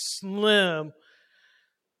 Slim.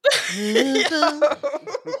 yo,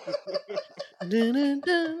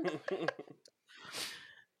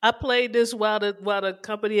 I played this while the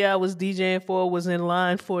company I was DJing for was in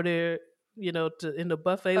line for their, in the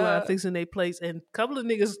buffet line fixing their plates, and a couple of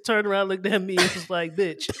niggas turned around, looked at me, and was like,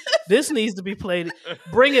 "Bitch, this needs to be played.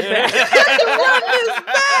 Bring it back." run this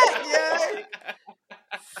back, yeah.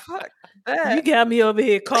 Fuck that. You got me over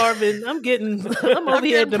here carving. I'm over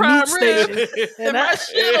here at the meat station, and my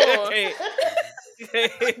shit on.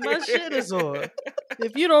 My shit is on.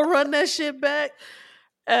 If you don't run that shit back.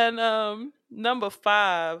 And number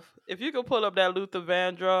 5, if you could pull up that Luther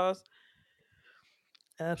Vandross,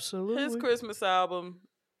 absolutely, his Christmas album,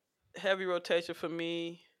 heavy rotation for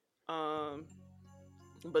me.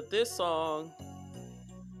 But this song,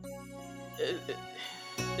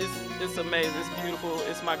 it's amazing. It's beautiful.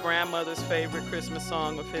 It's my grandmother's favorite Christmas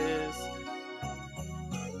song of his.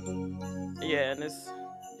 Yeah, and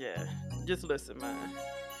just listen, man.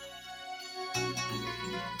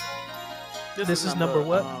 This is number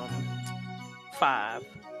what? 5.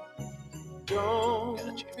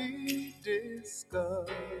 Don't be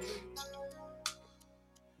discouraged.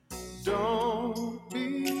 Don't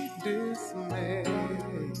be dismayed.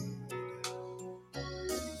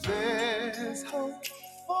 There's hope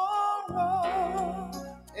for all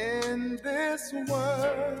in this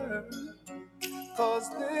world, 'cause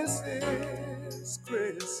this is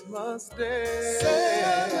Christmas Day. Say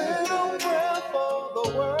a little prayer for the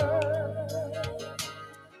world.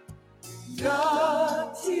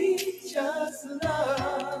 God teach us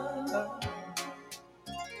love.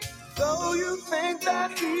 Though you think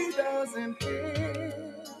that He doesn't hear,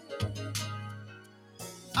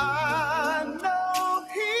 I know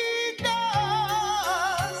He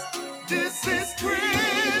does. This is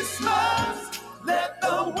Christmas. Let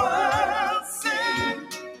the world sing.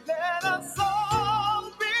 Let us all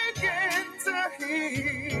begin to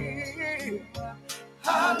hear.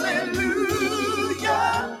 Hallelujah.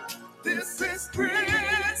 This is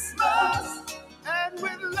Christmas, and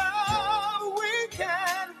with love we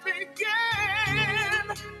can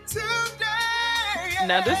begin today.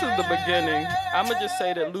 Now this is the beginning. I'm gonna just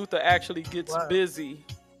say that Luther actually gets busy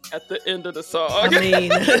at the end of the song. I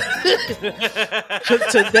mean,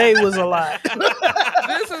 today was a lot.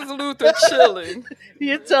 This is Luther chilling.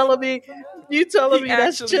 You telling me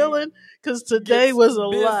that's chilling? Because today was a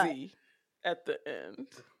lot. At the end.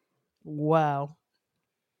 Wow.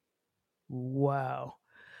 All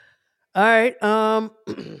right. I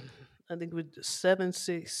think we're 7,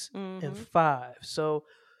 6, and 5. So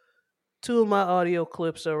 2 of my audio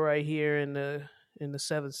clips are right here in the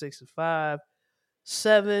 7, 6, and 5.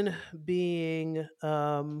 7 being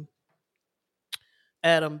Adam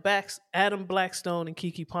Blackstone and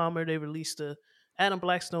Keke Palmer. Adam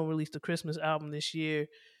Blackstone released a Christmas album this year.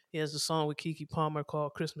 He has a song with Keke Palmer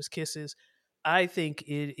called Christmas Kisses. I think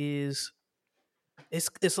it's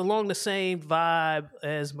along the same vibe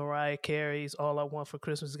as Mariah Carey's All I Want for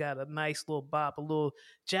Christmas. It's got a nice little bop, a little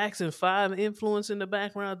Jackson 5 influence in the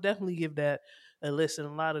background. Definitely give that a listen.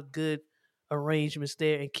 A lot of good arrangements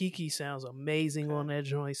there. And Keke sounds amazing on that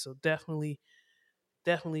joint. So definitely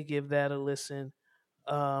give that a listen.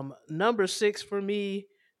 Number 6 for me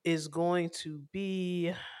is going to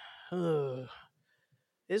be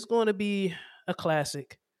it's going to be a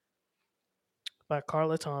classic by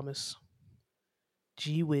Carla Thomas.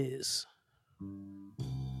 Gee Whiz.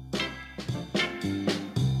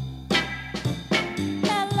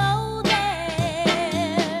 Hello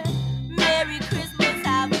there. Merry Christmas,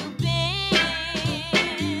 how you been?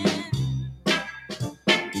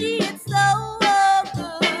 Gee, it's so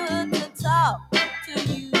good to talk to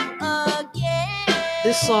you again.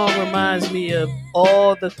 This song reminds me of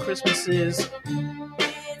all the Christmases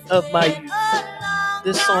of my youth.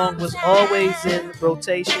 This song was always in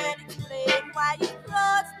rotation.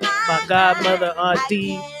 My godmother, Aunt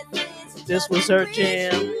D, this was her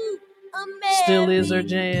jam. Still is her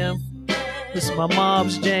jam. This is my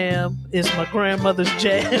mom's jam. It's my grandmother's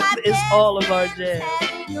jam. It's all of our jams.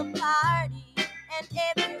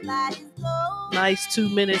 Nice 2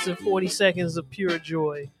 minutes and 40 seconds of pure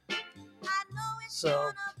joy.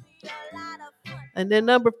 So, and then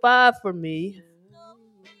number 5 for me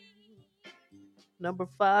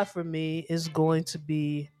is going to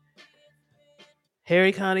be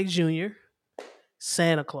Harry Connick Jr.,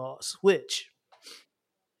 Santa Claus, which,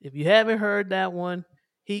 if you haven't heard that one,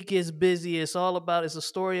 he gets busy. It's a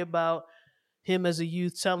story about him as a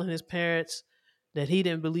youth telling his parents that he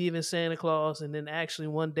didn't believe in Santa Claus, and then actually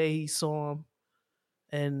one day he saw him,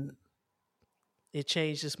 and it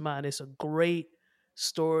changed his mind. It's a great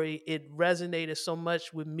story. It resonated so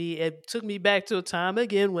much with me. It took me back to a time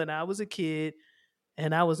again when I was a kid,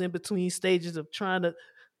 and I was in between stages of trying to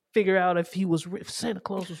figure out if Santa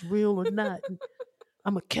Claus was real or not.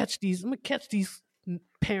 I'm gonna catch these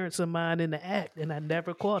parents of mine in the act, and I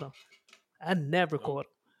never caught them.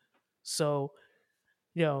 So,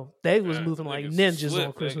 they was moving like ninjas on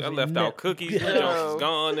Swift, Christmas. I Eve. left out cookies. The junk was Yo.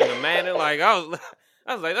 gone in a manner. Like I was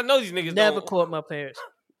like, I know these niggas Never don't. caught my parents.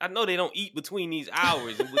 I know they don't eat between these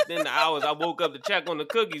hours, and within the hours I woke up to check on the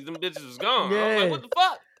cookies, them bitches was gone. I was Yeah. like, what the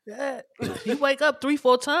fuck? Yeah. You wake up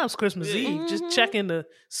 3-4 times Christmas Yeah. Eve just Mhm. checking the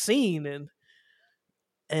scene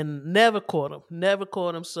and never caught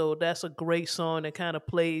him. So that's a great song that kind of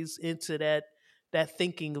plays into that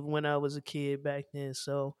thinking of when I was a kid back then.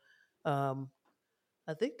 So I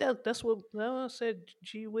think that's what I said.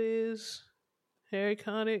 Gee whiz, Harry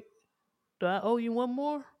Connick. Do I owe you one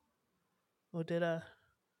more, or did I?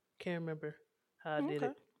 Can't remember how I did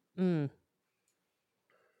Okay. it.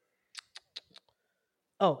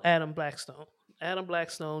 Oh, Adam Blackstone. Adam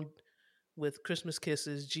Blackstone with Christmas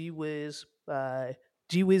Kisses. Gee Whiz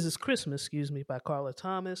is Christmas, by Carla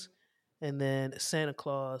Thomas, and then Santa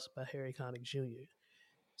Claus by Harry Connick Jr.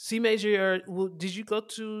 C Major, did you go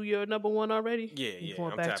to your number one already? Yeah, You yeah,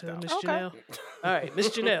 going I'm back tapped to out. Miss Okay. Janelle? All right, Miss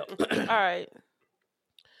Janelle. All right.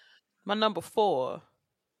 My number 4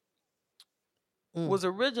 Mm. was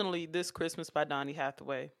originally This Christmas by Donny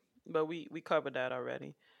Hathaway, but we covered that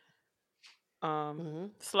already.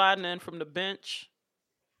 Mhm. Sliding in from the bench,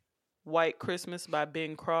 White Christmas by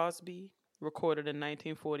Bing Crosby, recorded in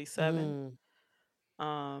 1947.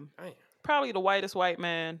 Mm. Damn. Probably the whitest white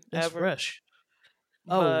man That's ever. fresh.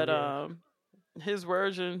 But yeah. his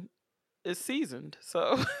version is seasoned,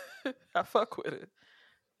 so I fuck with it.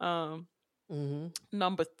 Mhm.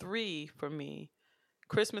 Number 3 for me,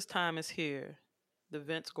 Christmas Time Is Here, the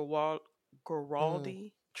Vince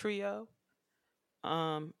Guaraldi trio,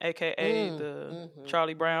 aka the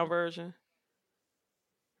Charlie Brown version.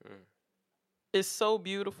 It's so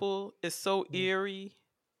beautiful. It's so eerie.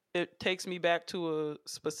 It takes me back to a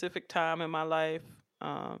specific time in my life.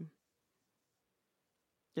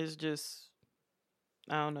 It's just,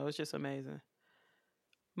 I don't know, it's just amazing.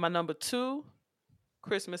 My number 2,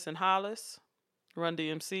 Christmas in Hollis, Run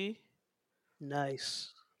DMC.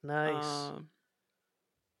 Nice. The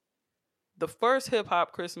first hip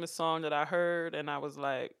hop Christmas song that I heard, and I was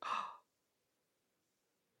like,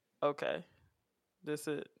 okay, this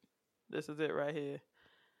is it right here.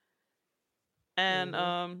 And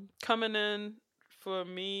coming in for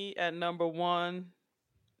me at number 1,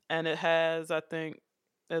 and it has, I think,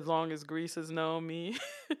 As Long as Grease Has Known Me,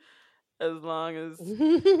 as long as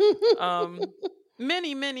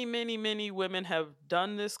many, many, many, many women have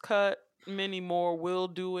done this cut, many more will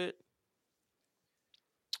do it.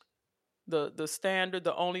 The standard,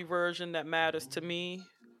 the only version that matters to me,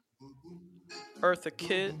 Eartha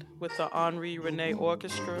Kitt with the Henri Renee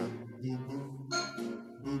Orchestra.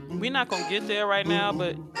 We're not gonna get there right now,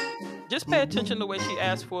 but just pay attention to the way she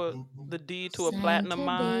asked for the deed to a platinum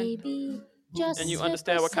mine, and you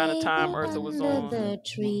understand what kind of time Eartha was on. The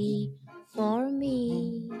tree for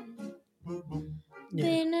me.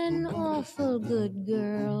 Been an awful good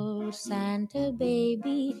girl, Santa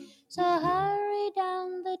baby. So hurry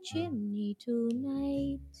down the chimney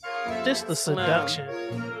tonight. Just the seduction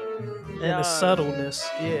and the subtleness.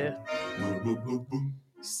 Yeah.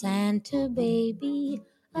 Santa baby,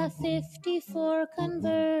 a 54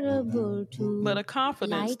 convertible to But a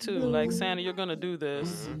confidence light too, blue. like Santa, you're gonna do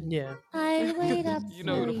this. Yeah. I'll wait up You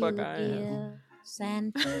know who the for fuck you, I am. dear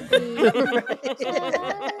Santa baby. So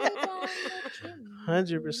hurry down the chimney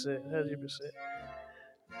 100%.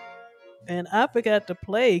 And I forgot to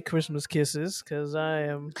play Christmas Kisses because I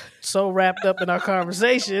am so wrapped up in our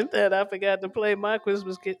conversation that I forgot to play my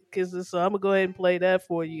Christmas Kisses. So I'm going to go ahead and play that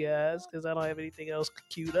for you guys because I don't have anything else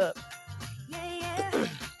queued up. Yeah.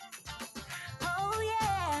 Oh,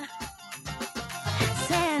 yeah.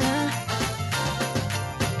 Santa,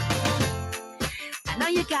 I know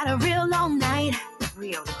you got a real long night.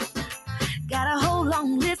 Real. Got a whole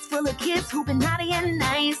long list full of kids who've been naughty and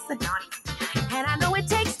nice. And I know it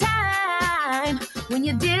takes time when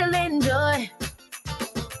you're dealing joy.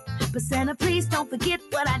 But Santa, please don't forget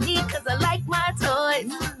what I need, cause I like my toys.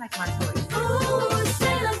 I like my toys. Ooh,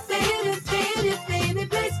 Santa, baby,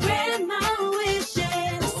 please grant my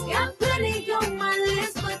wishes. Got plenty on my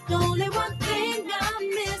list, but only one thing I'm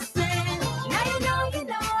missing. Now you know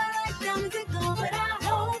I like diamonds and gold, but I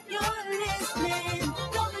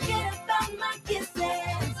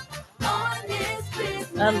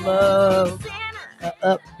I love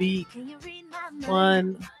upbeat,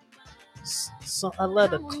 fun. So I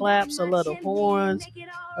love the claps. I love the horns.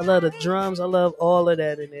 I love the drums. I love all of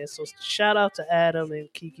that in there. So shout out to Adam and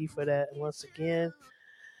Kiki for that once again.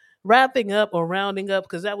 Wrapping up or rounding up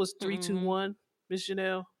because that was 3, 2, 1. Miss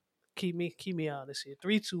Janelle, keep me honest here.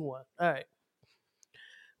 3, 2, 1. All right.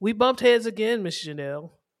 We bumped heads again, Miss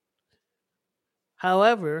Janelle.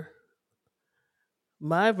 However,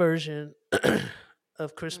 my version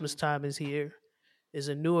of Christmas Time is Here is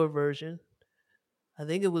a newer version. I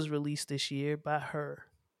think it was released this year by her.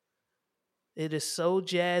 It is so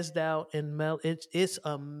jazzed out and it's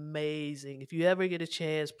amazing. If you ever get a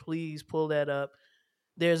chance, please pull that up.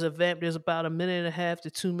 There's about a minute and a half to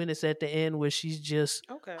 2 minutes at the end where she's just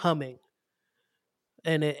Okay. humming.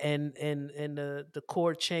 And the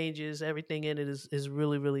chord changes, everything in it is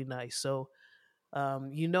really, really nice. So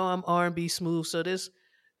I'm R&B smooth. So this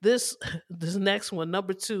this next one,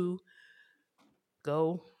 number 2,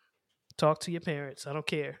 go talk to your parents. I don't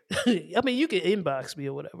care. I mean, you can inbox me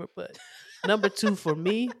or whatever, but number 2 for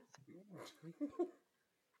me,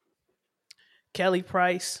 Kelly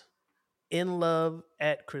Price, In Love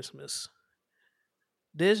at Christmas.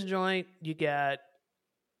 This joint, you got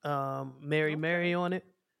Mary on it.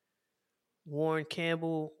 Warren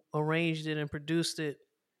Campbell arranged it and produced it.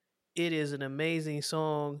 It is an amazing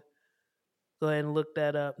song. Go ahead and look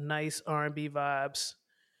that up. Nice R&B vibes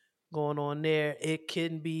going on there. It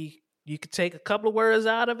can be, you could take a couple of words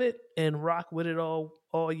out of it and rock with it all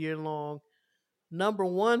year long. Number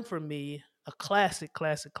 1 for me, a classic.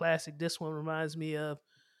 This one reminds me of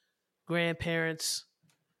grandparents.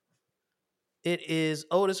 It is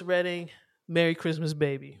Otis Redding, Merry Christmas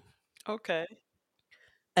Baby. Okay.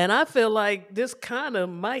 And I feel like this kind of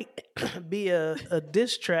might be a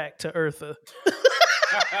diss track to Eartha.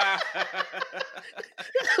 I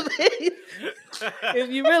mean, if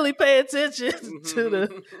you really pay attention to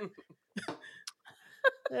the,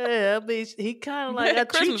 yeah, I mean, he kind of like, Merry I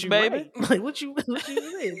Christmas, treat you baby. right. Like, what you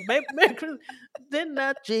mean? Merry Christmas. Didn't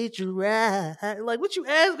I treat you right? Like, what you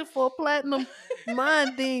asking for? Platinum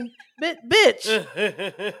minding bitch.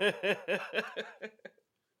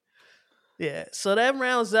 Yeah, so that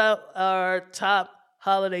rounds out our top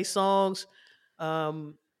holiday songs.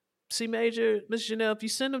 C Major, Miss Janelle, if you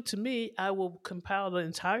send them to me, I will compile the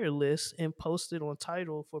entire list and post it on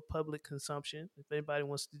Tidal for public consumption. If anybody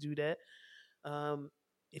wants to do that,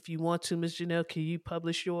 if you want to, Miss Janelle, can you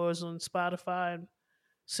publish yours on Spotify and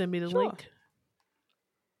send me the link?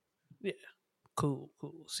 Yeah, cool.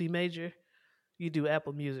 C Major, you do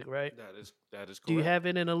Apple Music, right? That is correct. Do you have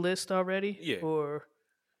it in a list already? Yeah. Or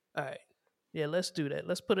all right. Yeah, let's do that.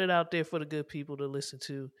 Let's put it out there for the good people to listen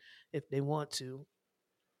to if they want to.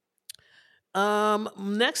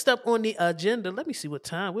 Next up on the agenda, let me see what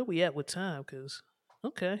time. Where we at with time? Because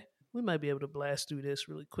okay, we might be able to blast through this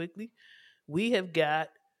really quickly. We have got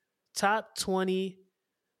top 20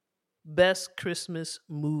 best Christmas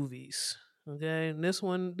movies. Okay, and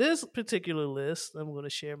this particular list, I'm going to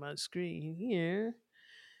share my screen here,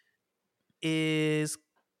 is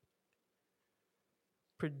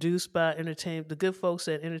produced by the good folks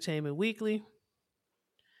at Entertainment Weekly,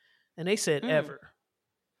 and they said ever.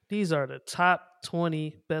 These are the top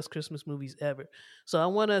 20 best Christmas movies ever. So I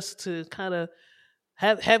want us to kind of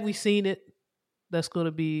have we seen it? That's going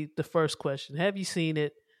to be the first question. Have you seen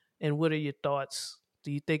it? And what are your thoughts?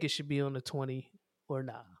 Do you think it should be on the 20 or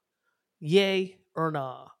nah? Yay or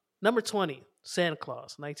nah? Number 20, Santa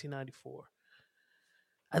Claus, 1994.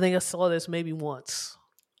 I think I saw this maybe once.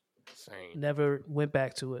 Same. Never went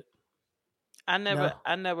back to it. I never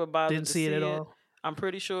bothered Didn't to see it at all. I'm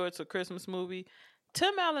pretty sure it's a Christmas movie.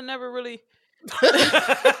 Tim Allen never really.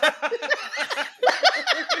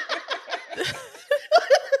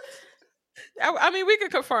 I mean, we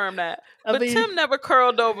could confirm that, but Tim never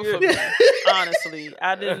curled over for me. Honestly,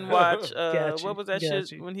 I didn't watch. What was that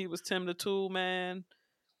shit when he was Tim the Tool Man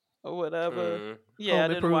or whatever? Yeah, Home I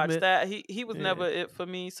didn't watch Improvement. that. He was never it for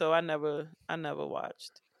me, so I never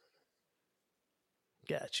watched.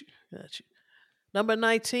 Got you. Number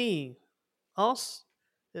 19. Also,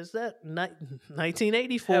 is that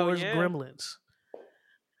 1984's Gremlins?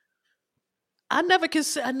 I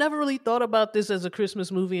never really thought about this as a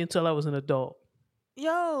Christmas movie until I was an adult.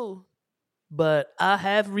 Yo, but I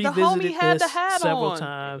have revisited had this the hat several on.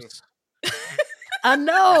 times. I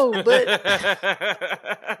know, but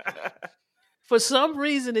for some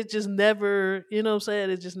reason it just never, you know what I'm saying?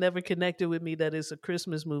 It just never connected with me that it's a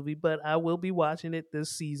Christmas movie, but I will be watching it this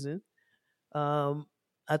season.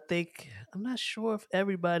 I think, I'm not sure if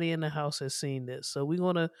everybody in the house has seen this. So we're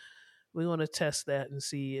going to We're gonna test that and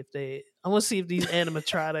see if they. I want to see if these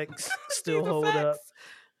animatronics still These hold up.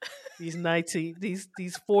 effects.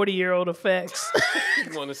 These 40-year-old effects.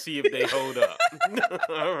 You want to see if they hold up.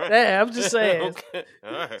 All right. Yeah, I'm just saying. Okay.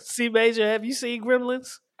 All right. C Major, have you seen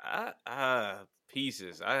Gremlins?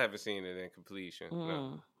 Pieces. I haven't seen it in completion.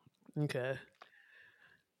 No. Okay.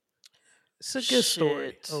 It's a good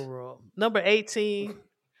story Shit. overall. Number 18.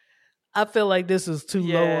 I feel like this is too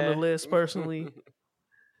low on the Yeah. list personally.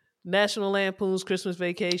 National Lampoon's Christmas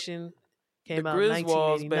Vacation came The out in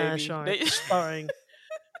Griswolds, 1989,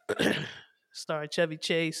 baby. starring Chevy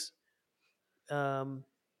Chase, Randy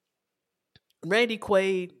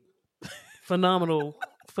Quaid. Phenomenal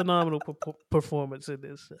performance in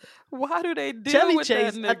this. Why do they deal Chevy with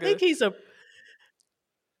Chase. that nigga?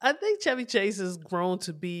 I think Chevy Chase has grown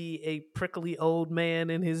to be a prickly old man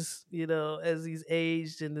in his, as he's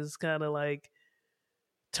aged and is kind of like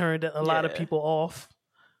turned a lot of Yeah. people off.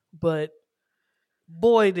 But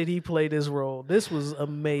boy, did he play this role. This was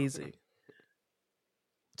amazing.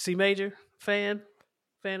 C Major, fan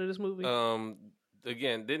of this movie?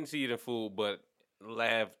 Again, didn't see it in full, but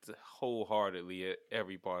laughed wholeheartedly at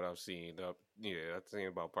every part I've seen. I've seen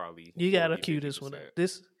about probably. You gotta 40, cue this one up.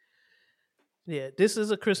 50%. This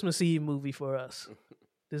is a Christmas Eve movie for us.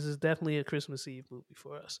 This is definitely a Christmas Eve movie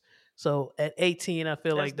for us. So at 18, I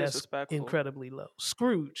feel like that's disrespectful. incredibly low.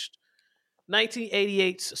 Scrooged.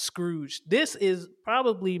 1988's Scrooge. This is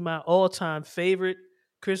probably my all-time favorite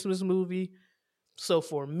Christmas movie. So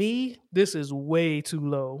for me, this is way too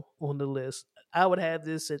low on the list. I would have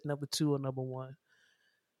this at number 2 or number 1.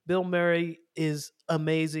 Bill Murray is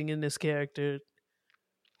amazing in this character.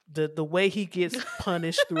 The way he gets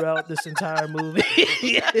punished throughout this entire movie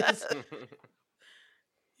is,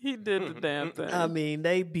 He did the damn thing. I mean,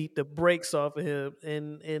 they beat the brakes off of him,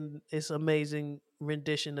 and it's amazing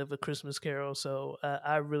rendition of A Christmas Carol. So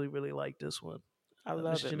I really, really like this one. I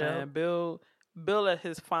love Mr. it, Janelle? man. Bill at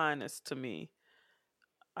his finest to me.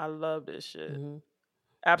 I love this shit. Mm-hmm.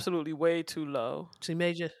 Absolutely way too low. See,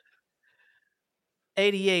 Major,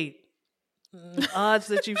 88. Odds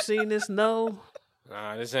that you've seen this? No.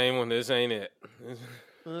 Nah, this ain't it.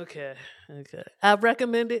 Okay. I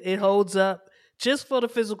recommend it. It holds up just for the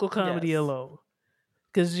physical comedy Yes. alone.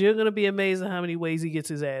 Because you're going to be amazed at how many ways he gets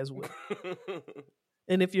his ass whipped.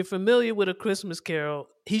 And if you're familiar with A Christmas Carol,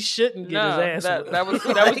 he shouldn't get his ass whipped. that was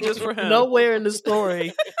just for him. Nowhere in the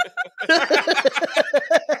story.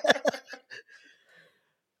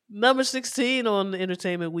 Number 16 on the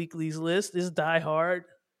Entertainment Weekly's list is Die Hard.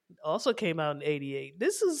 Also came out in 88.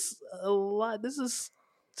 This is a lot. This is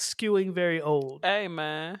skewing very old. Hey,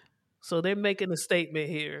 man. So they're making a statement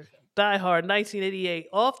here. Die Hard, 1988.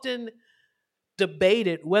 Often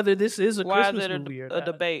debated whether this is a Why Christmas is it movie or a not.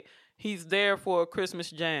 debate? He's there for a Christmas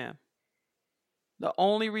jam. The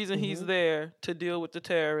only reason he's there to deal with the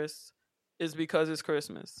terrorists is because it's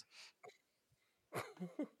Christmas.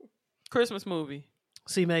 Christmas movie.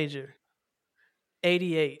 C Major,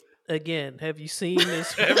 88. Again, have you seen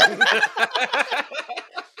this?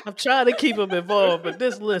 I'm trying to keep them involved, but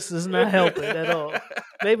this list is not helping at all.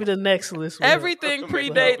 Maybe the next list will. Everything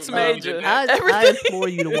predates Major. I implore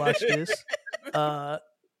you to watch this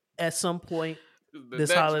at some point The this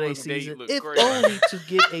next holiday one's date season, look if crazy. only to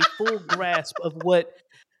get a full grasp of what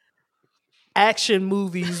action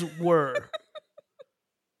movies were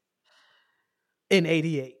in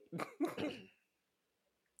 88.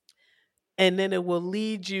 And then it will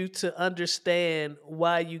lead you to understand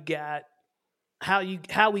why you got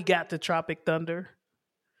how we got to Tropic Thunder.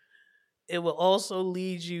 It will also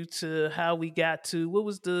lead you to how we got to what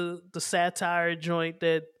was the satire joint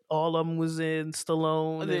that all of them was in,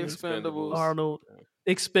 Stallone The and Expendables. Arnold.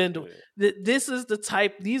 Expendable. These are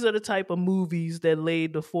the type of movies that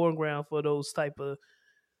laid the foreground for those type of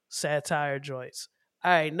satire joints.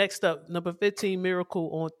 All right, next up, number 15, Miracle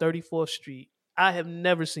on 34th Street. I have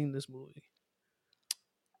never seen this movie.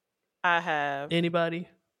 I have. Anybody?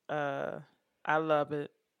 I love it.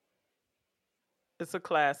 It's a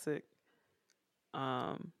classic.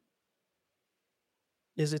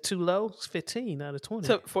 Is it too low? It's 15 out of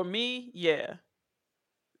 20. For me, yeah.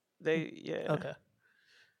 Okay.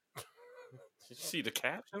 Did you see the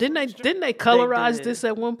caption? Didn't they colorize did. this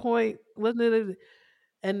at one point? Wasn't it?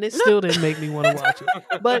 And it still didn't make me want to watch it.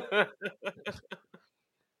 But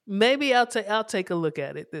maybe I'll take a look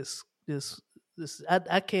at it. This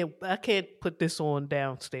I can't put this on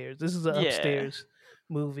downstairs. This is an Yeah. upstairs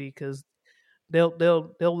movie because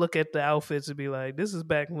they'll look at the outfits and be like, this is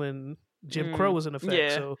back when Jim Crow was in effect.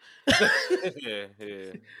 yeah. So yeah.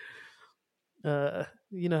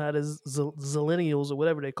 You know how the zillennials or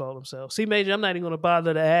whatever they call themselves. See, Major, I'm not even going to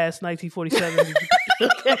bother to ask 1947.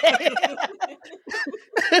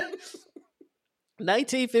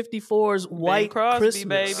 1954's Bing White Crosby,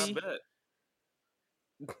 Christmas. I baby. bet.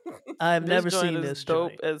 I've never joint seen is this dope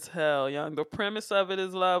joint. as hell, young. The premise of it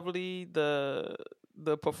is lovely. The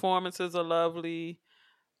performances are lovely.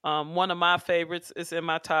 One of my favorites is in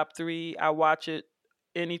my top 3. I watch it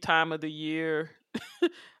any time of the year.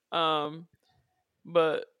 um,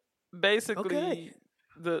 but basically,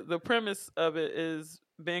 the premise of it is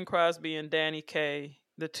Bing Crosby and Danny Kaye,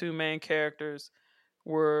 the two main characters,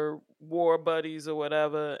 were war buddies or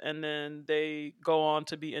whatever, and then they go on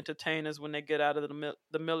to be entertainers when they get out of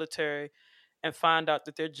the military, and find out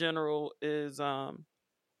that their general is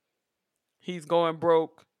he's going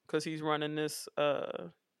broke because he's running this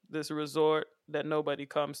resort that nobody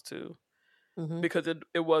comes to Mhm. because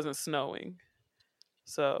it wasn't snowing.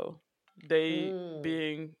 So they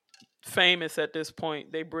being famous at this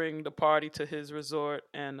point, they bring the party to his resort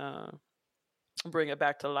and bring it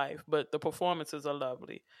back to life. But the performances are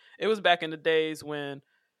lovely. It was back in the days when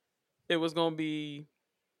it was gonna be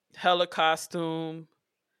hella costume,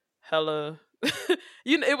 hella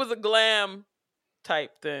it was a glam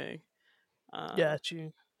type thing. Got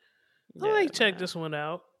you. I Yeah, might check man. this one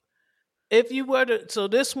out. If you were to, so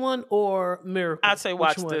this one or Miracle? I'd say Which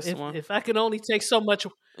watch one? this one. If I could only take so much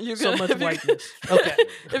You so can- much if you- whiteness. Okay.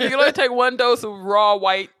 If you can only take one dose of raw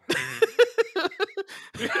white,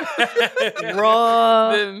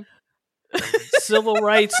 Raw then civil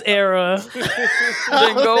rights era.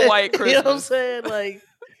 then go White You know what I'm Christmas. saying? Like,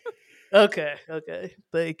 okay.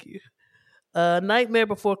 Thank you. Nightmare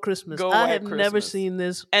Before Christmas. Go I White have never Christmas. seen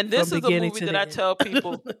this. And this from is a beginning movie to that the I end. tell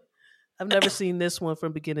people. I've never seen this one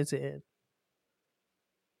from beginning to end.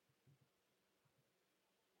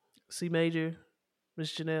 C Major,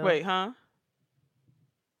 Miss Janelle. Wait, huh?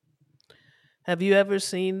 Have you ever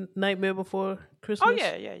seen Nightmare Before Christmas? Oh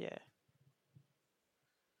yeah.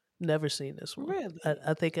 Never seen this one. Really?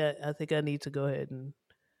 I think I need to go ahead and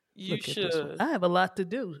You look at this one. should. I have a lot to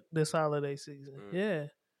do this holiday season. Yeah.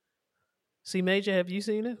 C Major, have you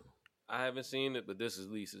seen it? I haven't seen it, but this is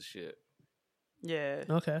Lisa's shit. Yeah.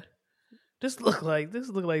 Okay. This look like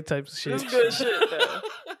types of shit. This good shit though.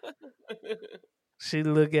 She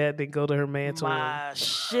look at then go to her mantle. My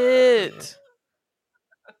shit.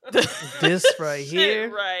 This right Shit here.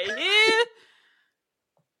 right here.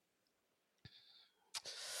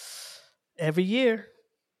 Every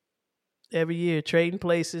year, Trading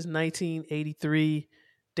Places, 1983,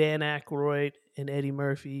 Dan Aykroyd and Eddie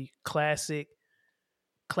Murphy, classic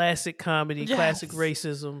comedy, classic Yes.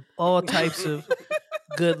 racism, all types of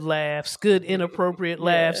good laughs, good inappropriate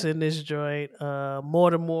laughs in this joint. More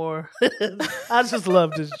to more. I just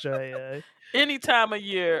love this joint. Any time of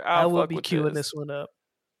year, I I'll will fuck be with queuing this. this one up.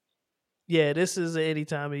 Yeah, this is an any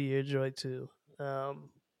time of year joint too.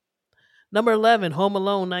 Number 11, Home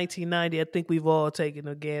Alone, 1990. I think we've all taken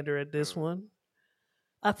a gander at this one.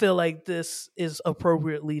 I feel like this is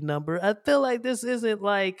appropriately numbered. I feel like this isn't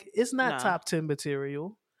like, it's not Nah. top 10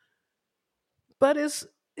 material, but it's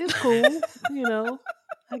cool. You know,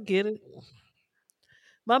 I get it.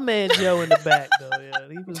 My man Joe in the back though, yeah,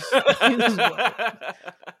 he was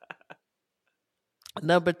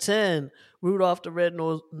Number 10, Rudolph the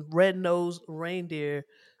Red-Nosed Reindeer,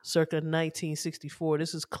 circa 1964.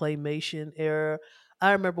 This is claymation era.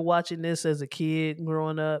 I remember watching this as a kid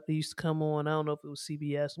growing up. It used to come on, I don't know if it was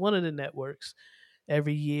CBS, one of the networks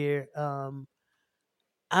every year.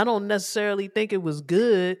 I don't necessarily think it was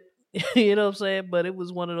good, you know what I'm saying? But it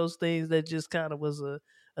was one of those things that just kind of was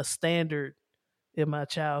a standard in my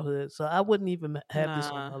childhood. So I wouldn't even have this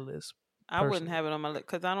on Nah. my list. I wouldn't have it on my list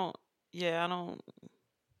because I don't. Yeah, I don't.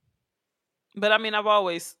 But I mean, I've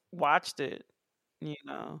always watched it. You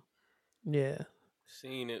know. Yeah.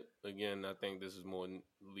 Seen it again. I think this is more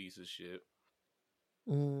Lisa's shit.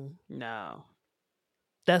 No.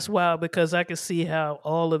 That's wild because I can see how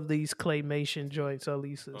all of these claymation joints are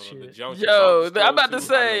Lisa's The shit. junk Yo, is all I'm about to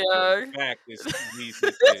scrolled say, I know for a fact it's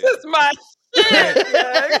Lisa's This shit. is my shit.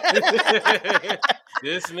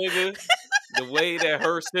 This nigga, the way that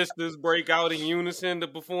her sisters break out in unison to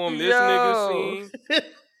perform this Yo. nigga scene.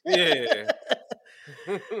 Yeah.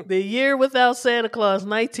 The Year Without Santa Claus, Yo,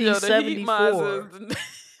 the Heat 1974.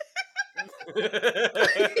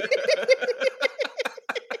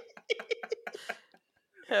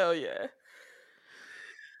 Hell yeah.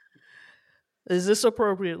 Is this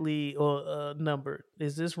appropriately or numbered?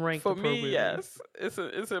 Is this ranked For appropriately? me, yes. It's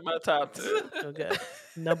in my top 10. Okay.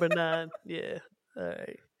 Number 9. Yeah. All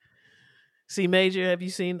right. C Major, have you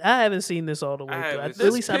seen? I haven't seen this all the way I through. haven't At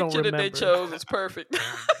seen least I don't Picture remember. that they chose is perfect.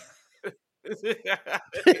 Yeah,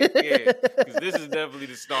 because this is definitely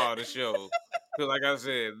the star of the show. Because, like I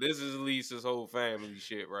said, this is Lisa's whole family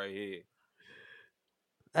shit right here.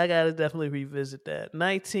 I gotta definitely revisit that.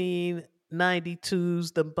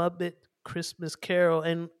 1992's The Muppet Christmas Carol.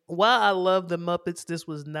 And while I love the Muppets, this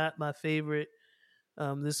was not my favorite.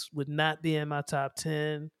 This would not be in my top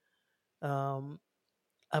 10. Um,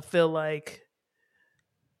 I feel like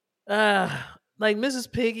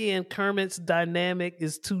Mrs. Piggy and Kermit's dynamic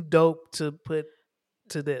is too dope to put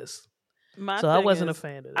to this. My So I thing wasn't a is,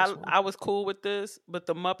 fan of this I one. I was cool with this, but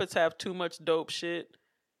the Muppets have too much dope shit,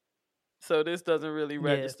 so this doesn't really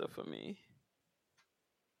register for me.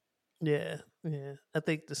 Yeah. I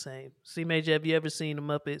think the same. See, Major, have you ever seen the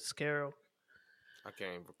Muppets Carol? I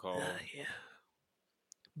can't recall. Yeah.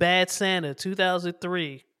 Bad Santa,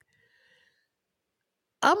 2003.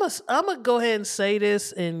 I'm gonna go ahead and say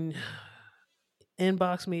this and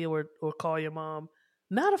inbox me or call your mom.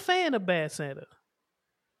 Not a fan of Bad Santa.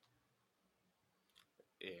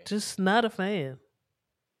 Yeah. Just not a fan.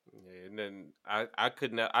 Yeah, and then I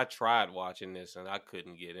couldn't. I tried watching this and I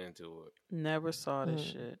couldn't get into it. Never saw this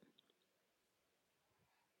shit.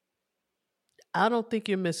 I don't think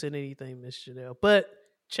you're missing anything, Miss Janelle. But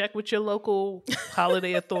check with your local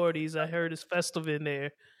holiday authorities. I heard it's festive in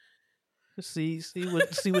there. See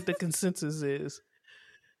what the consensus is.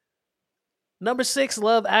 Number 6,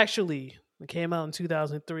 Love Actually. It came out in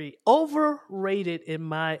 2003. Overrated in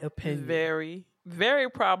my opinion. Very, very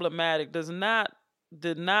problematic. Did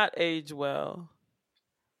not age well.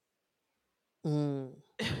 You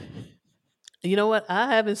know what?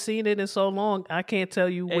 I haven't seen it in so long. I can't tell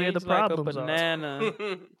you where the Aged like a problems are. banana.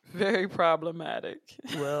 Very problematic.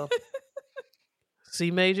 Well,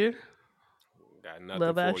 C Major. Got nothing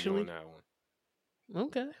Love for Actually? you on that one.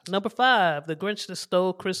 Okay. Number 5, The Grinch That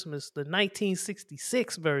Stole Christmas, the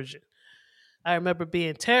 1966 version. I remember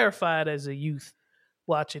being terrified as a youth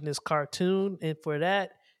watching this cartoon, and for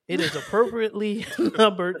that, it is appropriately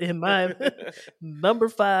numbered in my number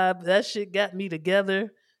 5. That shit got me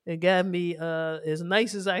together and got me as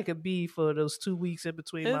nice as I could be for those 2 weeks in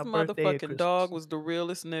between His my birthday and motherfucking Christmas. dog was the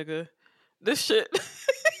realest nigga. This shit.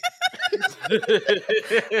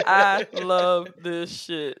 I love this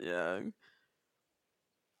shit, young.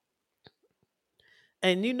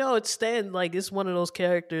 And you know, it's one of those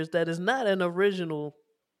characters that is not an original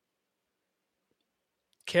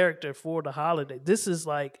character for the holiday. This is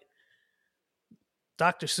like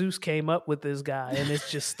Dr. Seuss came up with this guy and it's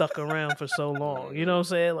just stuck around for so long. You know what I'm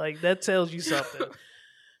saying? Like, that tells you something.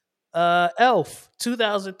 Elf,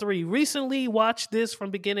 2003. Recently watched this from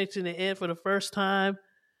beginning to the end for the first time.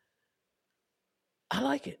 I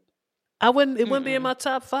like it. It wouldn't be in my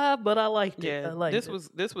top 5, but I liked it. Yeah, I liked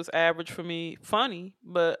this was average for me. Funny,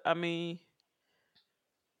 but I mean,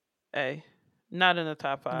 hey, not in the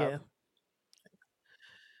top 5. Yeah.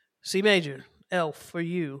 C Major, Elf for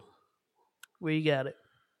you. Where you got it?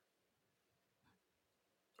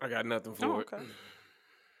 I got nothing for it.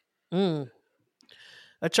 Okay.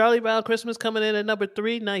 A Charlie Brown Christmas coming in at number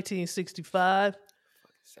 3, 1965.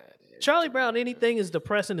 Charlie Brown, anything is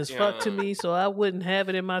depressing as fuck to me, so I wouldn't have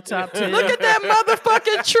it in my top 10. Look at that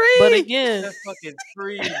motherfucking tree. But again, That fucking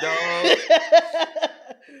tree,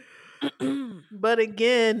 dog. but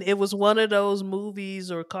again, it was one of those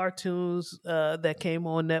movies or cartoons that came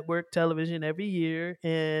on network television every year,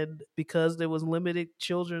 and because there was limited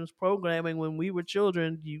children's programming when we were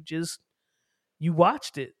children, you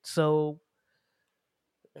watched it. So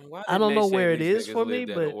I don't know where it is for me, at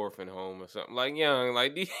but an orphan home or something. Like, young,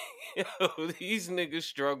 like these niggas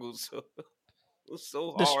struggled so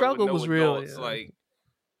hard. the struggle with no was real. adults. Yeah. Like,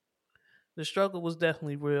 the struggle was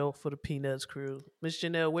definitely real for the Peanuts crew. Miss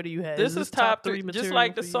Janelle, what do you have? This is top 3, material just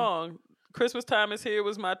like the for you? song. Christmas Time Is Here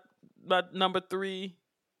was my number 3.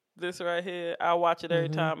 This right here, I watch it every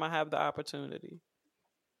time I have the opportunity.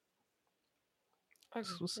 I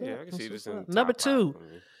can see this in Number top 5 2. for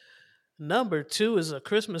me. Number 2 is A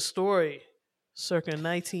Christmas Story, circa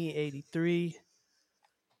 1983.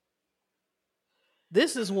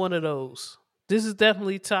 This is one of those. This is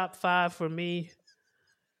definitely top 5 for me.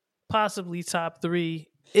 Possibly top 3.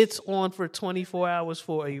 It's on for 24 hours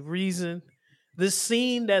for a reason. The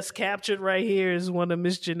scene that's captured right here is one of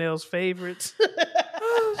Miss Janelle's favorites.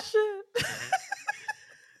 Oh, shit.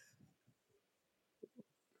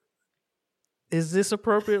 Is this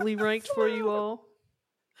appropriately ranked for you all?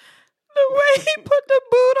 The way he put the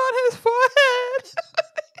boot on his forehead.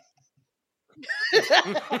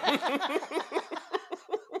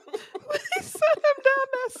 When he sent him down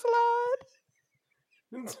that slide.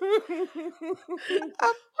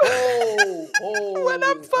 When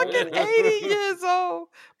I'm fucking 80 years old,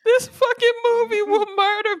 this fucking movie will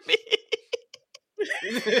murder me.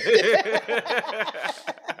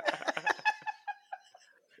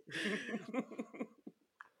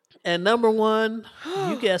 And number one,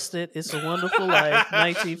 you guessed it, It's a Wonderful Life, Did we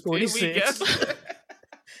 1946. guess it?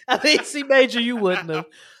 I mean, see, Major, you wouldn't have.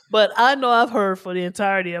 But I know I've heard for the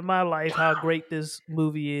entirety of my life how great this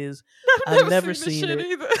movie is. I've never seen this it. shit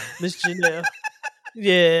either. Miss Janelle.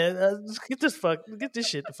 Yeah, get this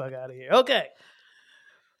shit the fuck out of here. Okay.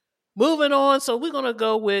 Moving on. So we're gonna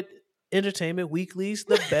go with Entertainment Weekly's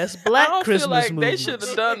the best Black I don't Christmas feel like movies. they should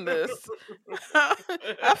have done this.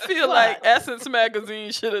 I feel like Essence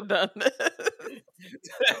Magazine should have done this.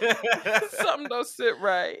 Something don't sit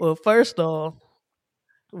right. Well, first off,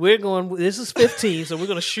 we're going. This is 15, so we're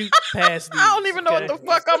gonna shoot past these. I don't even know okay? what the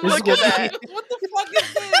fuck I'm This is looking gonna at. be- What the fuck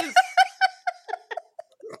is this?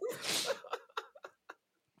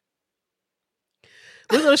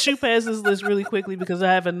 We're gonna shoot past this list really quickly because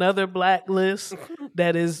I have another Black list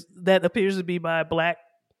that appears to be by a Black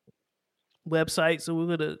website. So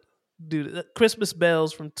we're gonna do the Christmas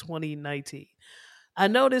Bells from 2019. I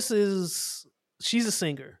know she's a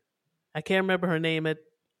singer. I can't remember her name at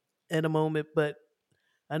a moment, but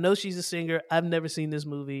I know she's a singer. I've never seen this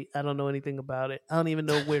movie. I don't know anything about it. I don't even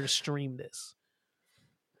know where to stream this.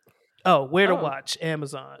 Oh, where to watch?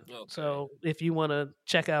 Amazon. Okay. So if you want to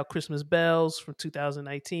check out Christmas Bells from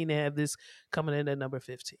 2019, they have this coming in at number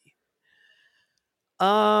 15.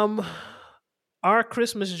 Our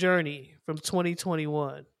Christmas Journey from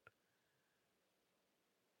 2021.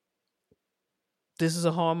 This is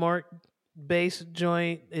a Hallmark based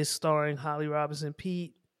joint. It's starring Holly Robinson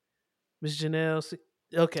Pete, Miss Janelle.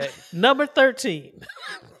 Okay. Number 13.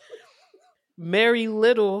 Merry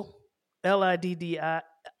Little Liddle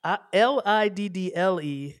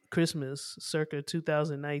Christmas circa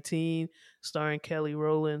 2019, starring Kelly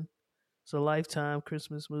Rowland. It's a Lifetime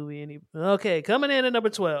Christmas movie. Okay, coming in at number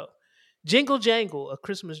 12. Jingle Jangle, A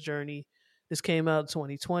Christmas Journey. This came out in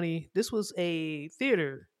 2020. This was a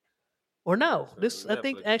theater. Or no, this I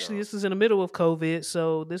think Netflix actually show. this is in the middle of COVID,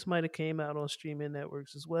 so this might have came out on streaming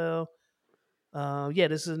networks as well. Yeah,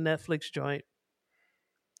 this is a Netflix joint.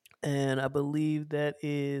 And I believe that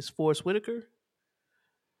is Forrest Whitaker.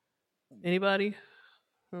 Anybody?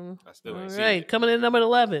 I still All ain't seen right, it. coming in at number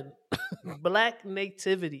 11. Black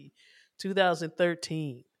Nativity,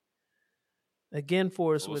 2013. Again,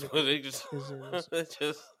 Forrest Whitaker They just, is in this.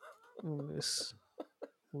 This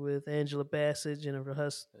with Angela Bassett, Jennifer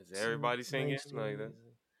Hudson. is everybody singing? Langston. Like that?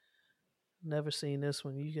 Never seen this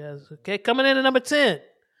one. You guys, okay? Coming in at number 10.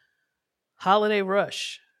 Holiday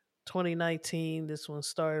Rush, 2019. This one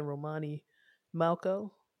starring Romani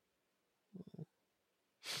Malco.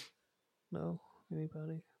 No?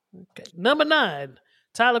 Anybody? Okay. Number 9.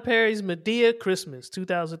 Tyler Perry's Medea Christmas,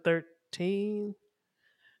 2013.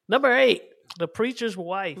 Number 8. The Preacher's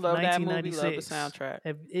Wife, Love that movie. 1996. Love the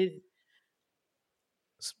soundtrack.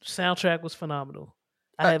 Soundtrack was phenomenal.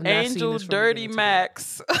 I have not Angel seen this from Dirty beginning to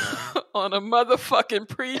Max on a motherfucking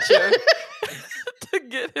preacher to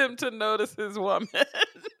get him to notice his woman.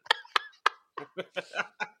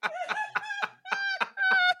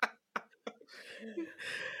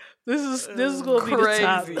 This is gonna be the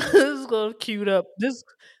top. Crazy. This is gonna queued up. This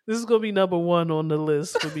is gonna be number 1 on the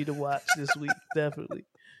list for me to watch this week. Definitely.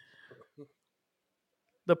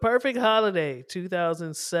 The Perfect Holiday,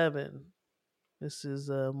 2007. This is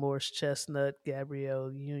Morris Chestnut,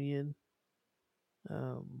 Gabrielle Union.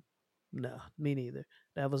 No, me neither.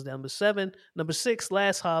 That was number 7. Number 6,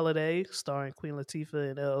 Last Holiday, starring Queen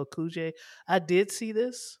Latifah and LL Cool J. I did see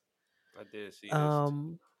this. I did see this.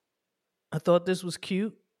 I thought this was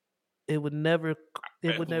cute. It would never.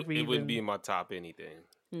 It would never It even. wouldn't be in my top anything.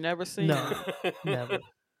 Never seen No, it. never.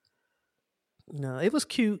 No, it was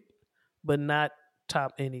cute, but not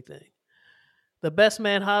top anything. The Best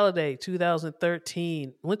Man Holiday,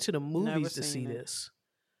 2013. Went to the movies to see seen it. this.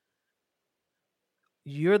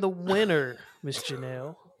 You're the winner, Miss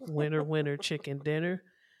Janelle. Winner, chicken dinner.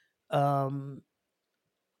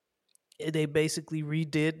 They basically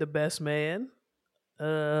redid The Best Man,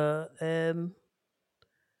 and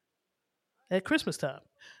at Christmas time.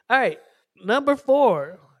 All right, number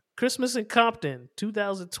 4, Christmas in Compton,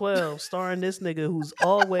 2012, starring this nigga who's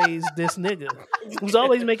always this nigga, who's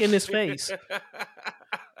always making this face.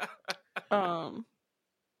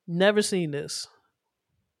 Never seen this.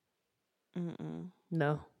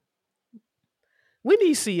 No. We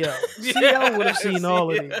need CO. CO would have seen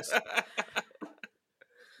all of these.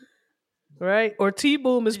 Right? Or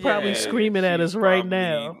T-Boom is probably screaming at us right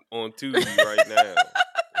now. On Tuesday right now.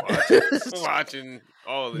 Watching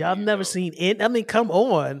all of Y'all these, never though. seen it. I mean, come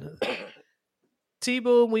on.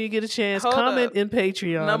 T-Boom, when you get a chance, Hold comment up. in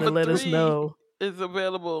Patreon Number and let us 3. know. is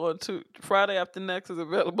available on Friday After Next is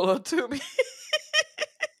available on Tubi.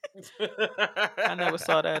 I never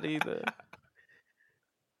saw that either.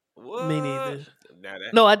 What? Me neither. Now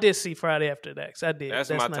No, I did see Friday After Next. I did. That's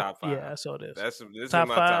my not, top 5. Yeah, I saw this. This Top is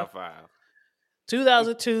my 5? top 5.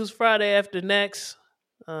 2002's Friday After Next.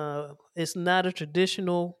 It's not a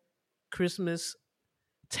traditional Christmas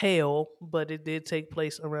tale, but it did take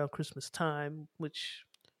place around Christmas time, which,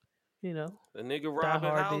 you know, The nigga Die robbing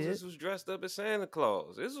Hard houses did. was dressed up as Santa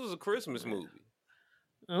Claus. This was a Christmas movie.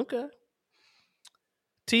 Okay.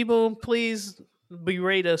 T-Boom, please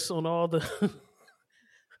berate us on all the...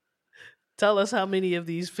 Tell us how many of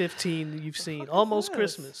these 15 you've seen. Almost this?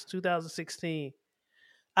 Christmas, 2016.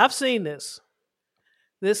 I've seen this.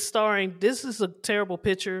 This is a terrible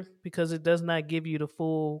picture because it does not give you the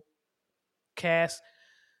full cast.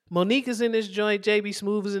 Monique is in this joint. JB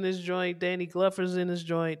Smooth is in this joint. Danny Glover's in this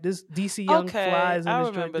joint. This DC Young Fly is in I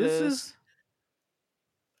this joint. remember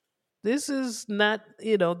This is not,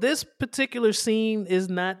 this particular scene is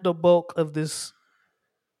not the bulk of this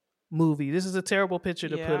movie. This is a terrible picture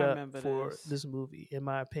to put up for this movie, in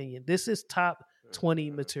my opinion. This is top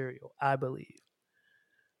 20 material, I believe.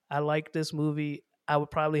 I like this movie. I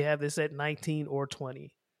would probably have this at 19 or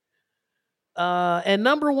 20. And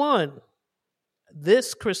number 1,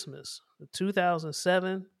 this Christmas,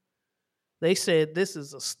 2007, they said this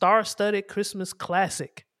is a star-studded Christmas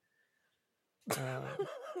classic.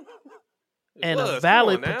 And a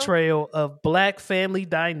valid portrayal of Black family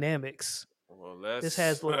dynamics. Well, this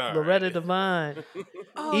has Loretta Devine,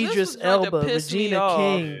 Idris this Elba, Regina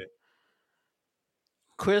King,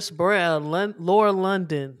 Chris Brown, Laura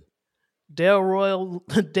London, Delroy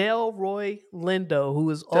Lindo, who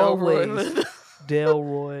is always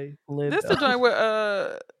Delroy Lindo. This the joint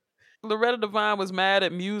where Loretta Devine was mad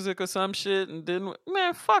at music or some shit and didn't.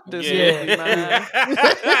 Man, fuck this movie, man.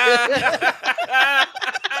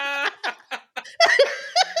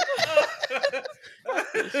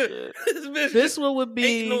 This one would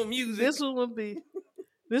be no music. This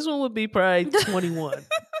one would be probably 21.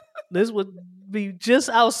 This would be just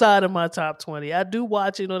outside of my top 20. I do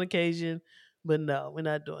watch it on occasion, but no, we're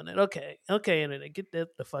not doing it. Okay, internet, get the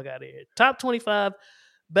fuck out of here. Top 25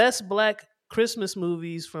 best Black Christmas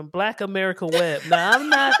movies from Black America Web. Now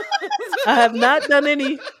I have not done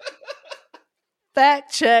any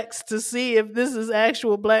fact checks to see if this is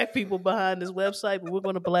actual Black people behind this website, but we're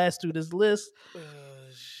going to blast through this list.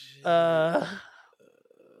 I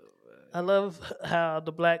love how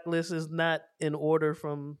the Black list is not in order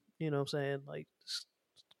from, what I'm saying, like,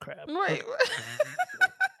 crap. Wait,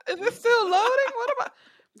 is it still loading? What about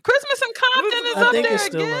Christmas in Compton is I up think there it's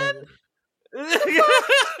still again? loading.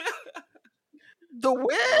 The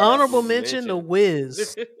Wiz. Honorable mention, The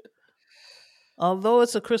Wiz. Although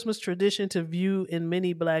it's a Christmas tradition to view in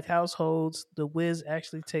many Black households, The Wiz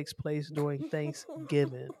actually takes place during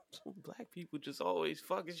Thanksgiving. Black people just always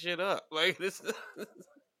fucking shit up. Like this.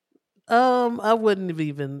 I wouldn't have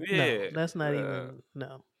even. No, that's not even.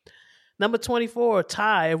 No. Number 24,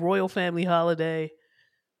 Thai, Royal Family Holiday.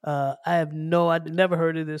 I'd never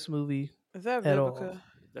heard of this movie. Is that at Vivica? all.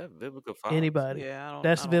 Is that Vivica Fox? Anybody? Yeah,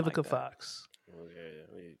 That's I don't Vivica like that. Fox.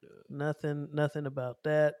 Okay, Nothing about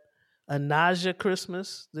that. A Nausea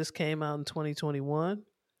Christmas. This came out in 2021.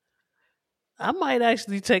 I might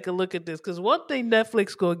actually take a look at this because one thing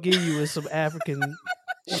Netflix gonna give you is some African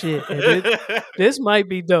shit. And this might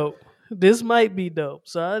be dope.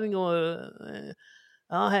 So I ain't gonna.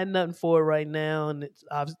 I don't have nothing for it right now, and it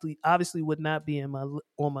obviously would not be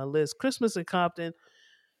on my list. Christmas in Compton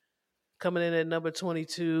coming in at number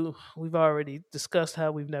 22. We've already discussed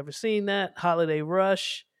how we've never seen that. Holiday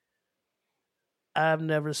Rush. I've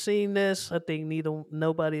never seen this. I think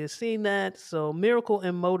nobody has seen that. So Miracle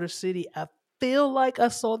in Motor City. I feel like I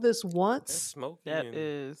saw this once. That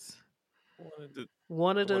is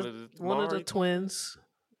one of the twins.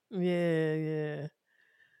 Yeah.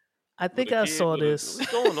 I think I saw this.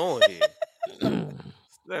 What's going on here?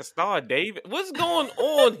 That Star David. What's going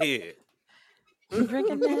on here?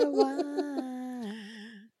 Drinking that wine,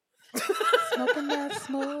 smoking that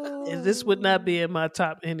smoke. This would not be in my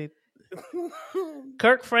top any.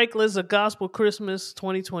 Kirk Franklin's A Gospel Christmas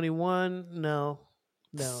 2021. No.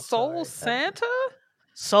 Soul Santa?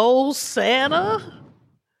 Soul Santa?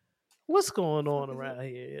 What's going on around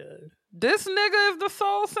here? This nigga is the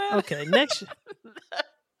Soul Santa? Okay,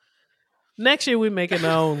 next year we're making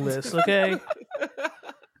our own list, okay?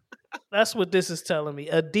 That's what this is telling me.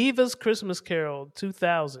 A Diva's Christmas Carol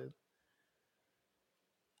 2000.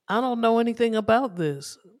 I don't know anything about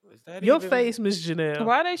this. Your face, Miss Janelle.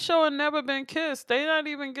 Why they showing Never Been Kissed? They not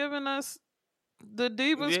even giving us the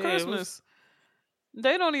Divas Christmas.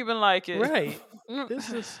 They don't even like it. Right.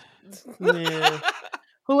 This is yeah.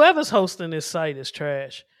 Whoever's hosting this site is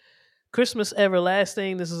trash. Christmas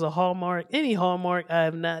Everlasting. This is a Hallmark. Any Hallmark I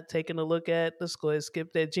have not taken a look at. Let's go ahead and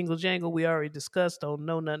skip that. Jingle Jangle we already discussed. Don't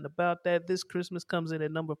know nothing about that. This Christmas comes in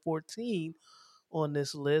at number 14 on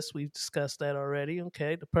this list. We've discussed that already.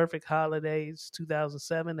 Okay. The Perfect Holidays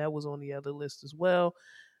 2007. That was on the other list as well.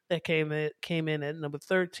 That came in at number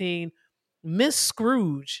 13. Miss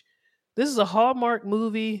Scrooge. This is a Hallmark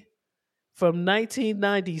movie from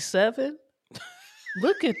 1997.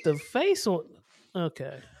 Look at the face on.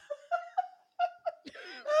 Okay.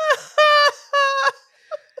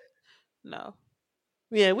 No.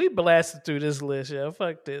 Yeah, we blasted through this list. Yeah,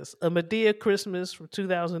 fuck this. A Medea Christmas from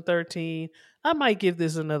 2013. I might give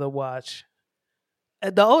this another watch.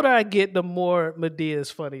 The older I get, the more Medea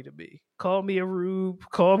is funny to me. Call me a rube.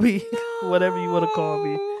 Call me whatever you want to call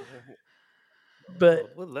me. No.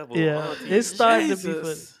 But What level yeah, of auntie it's is starting to be funny.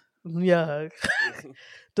 Jesus. Yeah,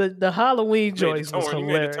 the Halloween You made joints was you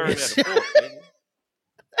made it turn hilarious. at a fork,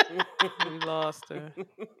 We lost her.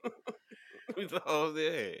 We lost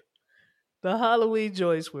that. The Halloween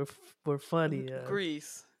joints were funny.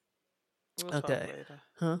 Grease. We'll talk Okay. later.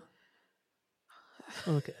 Huh?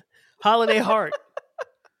 Okay. Holiday Heart.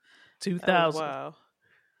 That was 2000. wild.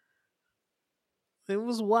 It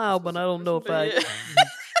was wild, but I don't know if I Yeah.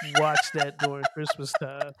 watched that during Christmas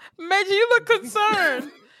time. Major, you look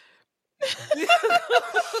concerned.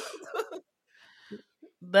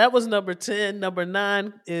 That was number 10. Number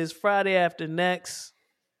 9 is Friday After Next.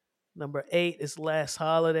 Number 8 is Last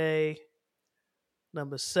Holiday.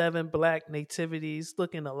 Number 7, Black Nativities.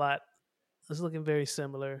 Looking a lot. It's looking very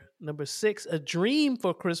similar. Number 6, A Dream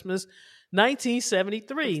for Christmas,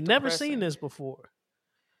 1973. Looks Never depressing. seen this before.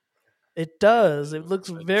 It does. It looks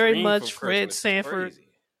very Dream much for Fred Christmas is Sanford. crazy.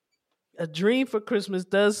 A Dream for Christmas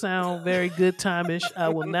does sound very good time-ish. I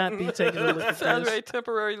will not be taking a look at Sounds this. very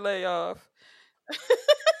temporary layoff.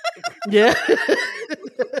 Yeah.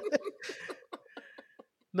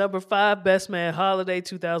 Number 5, Best Man Holiday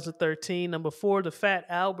 2013. Number 4, The Fat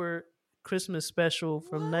Albert Christmas Special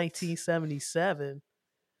from 1977.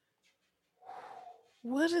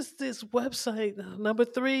 What is this website? Number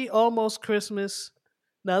 3, Almost Christmas.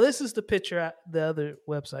 Now, this is the picture the other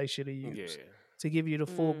website should have used Yeah. to give you the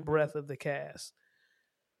full Mhm. breadth of the cast.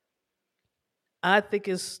 I think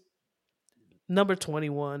it's number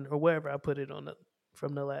 21 or wherever I put it on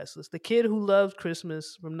from the last list. The Kid Who Loves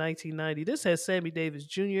Christmas from 1990. This has Sammy Davis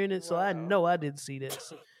Jr. in it, so I Wow. know I didn't see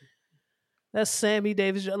this. That's Sammy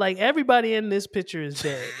Davis. Like, everybody in this picture is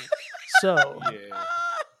dead. So Yeah.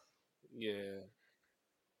 Yeah.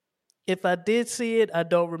 if I did see it, I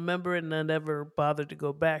don't remember it, and I never bothered to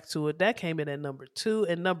go back to it. That came in at number 2.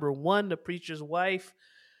 And number 1, The Preacher's Wife.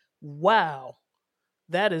 Wow.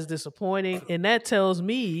 That is disappointing. And that tells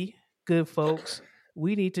me, good folks,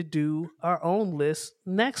 we need to do our own list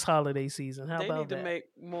next holiday season. How They about need to that? make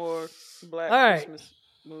more Black All right. Christmas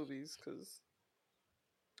movies because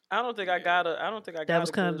I don't think I got a. I don't think I got. That was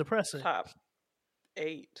a kind of good depressing. Top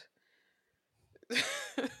 8.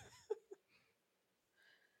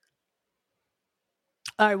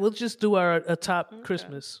 All right, we'll just do a top Okay.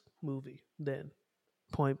 Christmas movie then.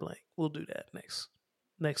 Point blank. We'll do that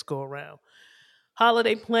next go around.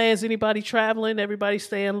 Holiday plans, anybody traveling? Everybody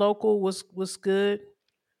staying local? What's good?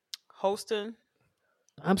 Hosting.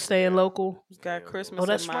 I'm staying local. We got Christmas. Oh,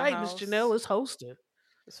 that's at my right. house. Miss Janelle is hosting.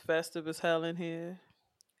 It's festive as hell in here.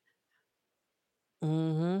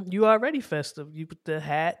 You already festive. You put the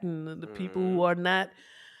hat and the people who Mhm. are not,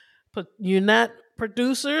 but you're not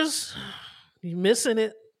producers. You missing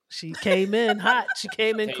it. She came in hot. She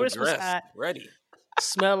came in Came Christmas dressed, hot. ready.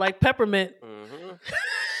 Smell like peppermint. Mm-hmm.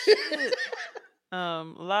 A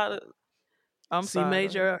lot of. I'm See, sorry.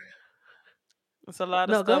 Major. It's a lot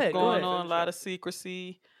of No, go stuff ahead, go going ahead. on. A lot of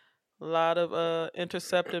secrecy. A lot of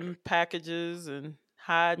intercepting packages and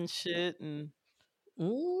hiding shit, and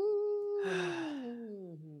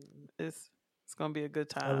it's gonna be a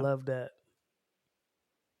good I time. love that.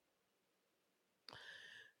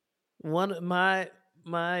 One of my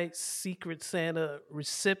Secret Santa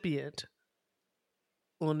recipient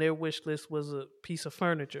on their wish list was a piece of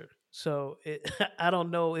furniture. So I don't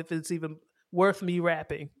know if it's even worth me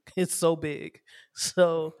wrapping. It's so big.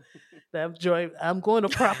 So that joy, I'm going to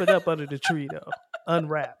prop it up under the tree though,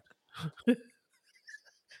 unwrapped.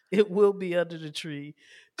 It will be under the tree,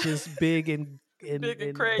 just big and Big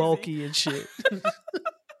and crazy. bulky and shit,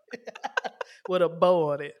 with a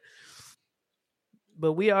bow on it.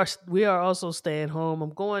 But we are also staying home. I'm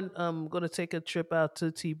going to take a trip out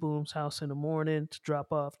to T Boom's house in the morning to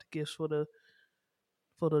drop off the gifts for the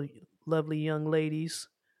lovely young ladies.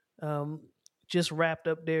 just wrapped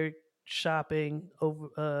up their shopping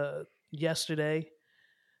over yesterday.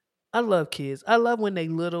 I love kids. I love when they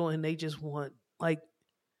little and they just want like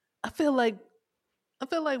I feel like I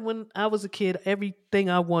feel like when I was a kid, everything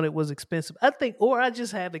I wanted was expensive. I think, or I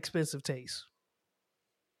just have expensive taste.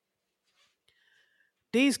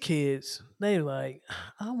 These kids, they like,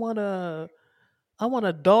 I want a, I want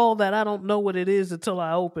a doll that I don't know what it is until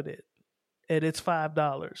I open it, and it's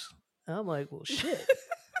 $5. I'm like, well, shit,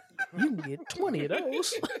 you can get 20 of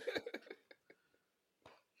those.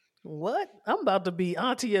 What? I'm about to be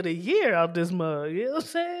auntie of the year out this mug. You know what I'm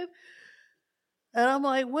saying? And I'm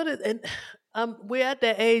like, what is and we're at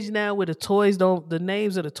that age now where the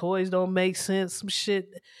names of the toys don't make sense. Some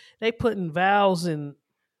shit they putting vowels and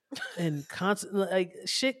constant like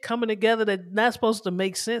shit coming together that not supposed to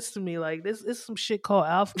make sense to me. Like this is some shit called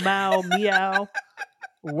Alf Mao Meow.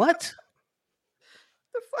 What?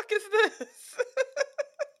 The fuck is this?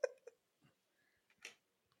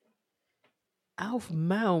 Alf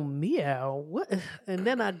Mao Meow. What? And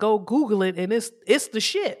then I go Google it and it's the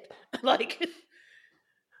shit. Like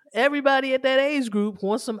everybody at that age group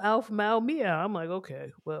wants some Alf Mao Meow. I'm like,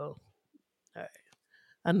 okay, well, all right.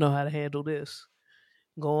 I know how to handle this.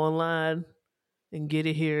 Go online and get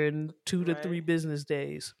it here in 2 to 3 Right. business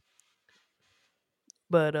days.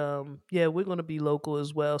 But yeah, we're gonna be local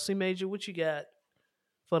as well. C Major, what you got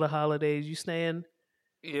for the holidays? You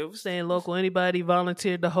Yeah, staying local? Anybody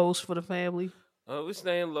volunteered to host for the family? we're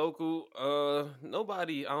staying local.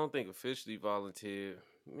 Nobody, I don't think, officially volunteered.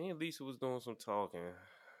 Me and Lisa was doing some talking.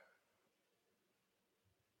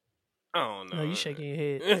 I don't know. No, you shaking your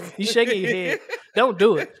head. You shaking your head. Don't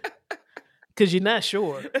do it. Cause you're not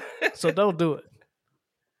sure. So don't do it.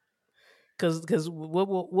 Cause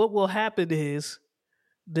what will happen is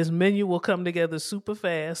this menu will come together super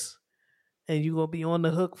fast and you're gonna be on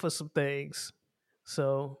the hook for some things.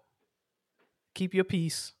 So keep your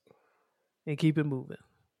peace and keep it moving.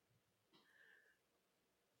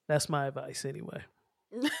 That's my advice anyway.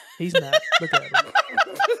 He's not. Look at him.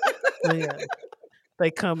 Look at him.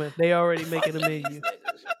 They coming. They already making a menu.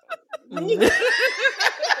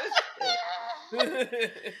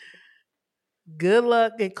 Good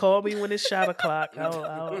luck and call me when it's shot o'clock.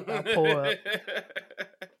 I'll pour up.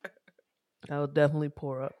 I'll definitely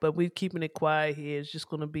pour up. But we're keeping it quiet here. It's just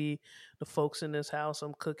gonna be the folks in this house.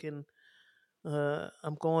 I'm cooking.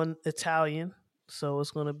 I'm going Italian, so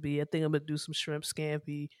it's gonna be. I think I'm gonna do some shrimp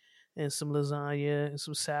scampi and some lasagna and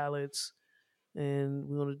some salads, and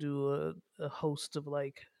we're gonna do a host of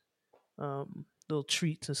like little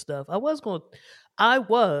treats and stuff. I was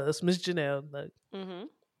Miss Janelle, like Mm-hmm.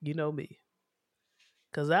 you know me,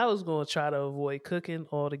 because I was gonna try to avoid cooking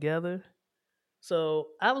altogether. So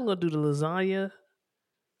I was gonna do the lasagna,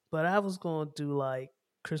 but I was gonna do like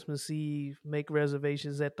Christmas Eve, make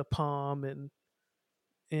reservations at the Palm, and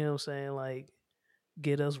you know what I'm saying, like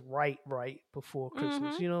get us right before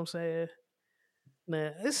Christmas. Mm-hmm. You know what I'm saying?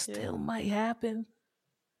 Now it still Yeah. might happen.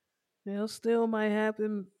 You know, still might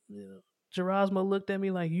happen. You know, Gerasmo looked at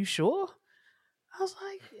me like, "You sure?" I was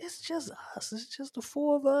like, "It's just us. It's just the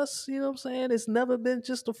four of us." You know what I'm saying? It's never been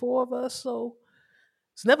just the four of us, so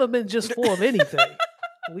it's never been just four of anything.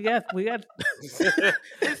 We got It's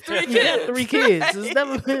 3 we got kids. 3 kids. It's right?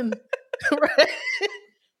 never been right.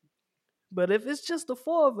 But if it's just the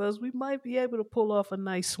four of us, we might be able to pull off a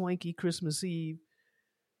nice swanky Christmas Eve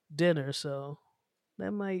dinner. So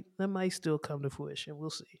that might still come to fruition. We'll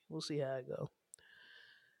see. We'll see how it go.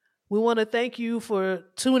 We want to thank you for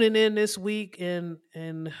tuning in this week and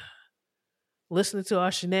listening to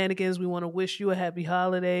our shenanigans. We want to wish you a happy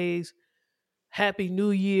holidays, happy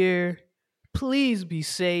new year. Please be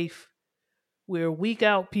safe. We're a week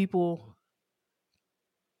out, people.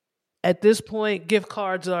 At this point, gift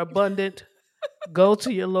cards are abundant. Go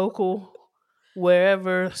to your local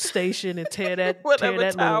wherever station and tear that Whatever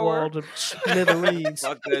little tower. wall to smithereens.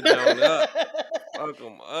 Fuck that joint up. Fuck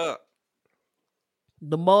them up.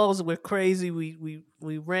 The malls were crazy. We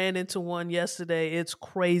ran into one yesterday. It's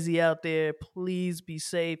crazy out there. Please be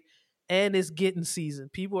safe. And it's getting season.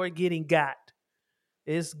 People are getting got.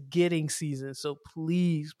 It's getting season. So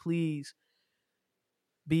please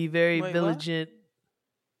be very Wait, what? vigilant.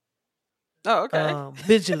 Oh, okay.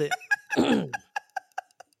 Vigilant.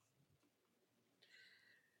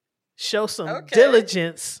 Show some Okay.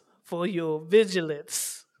 diligence for your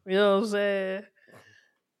vigilance. You know what I'm saying?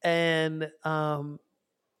 And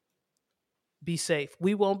be safe.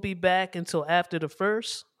 We won't be back until after the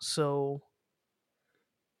 1st. So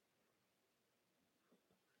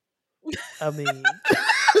I mean,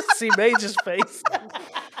 C Major's face.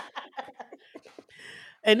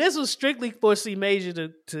 And this was strictly for C Major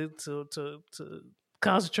to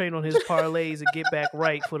concentrate on his parlays and get back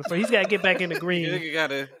right for the first. He's got to get back in the green. Nigga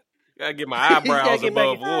gotta get my eyebrows get back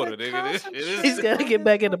above in- water, nigga. This shit is- He's got to get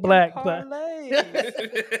back in the black. By, Parlays.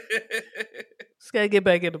 he's got to get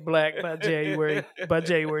back in the black by January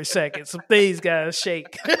 2nd. Some things got to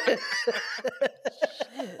shake.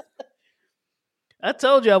 I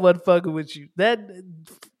told you I wasn't fucking with you. The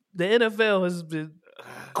NFL has been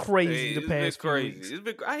crazy the It's past been crazy. few weeks. It's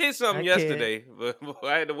been, I hit something I can't. yesterday, but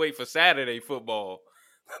I had to wait for Saturday football.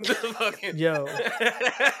 Yo.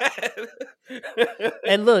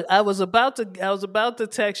 And look, I was about to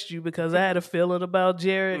text you because I had a feeling about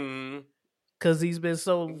Jared because he's been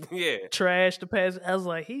so trash the past. I was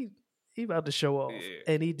like, he about to show off,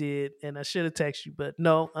 and he did. And I should have texted you, but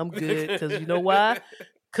no, I'm good because you know why?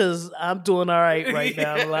 Because I'm doing all right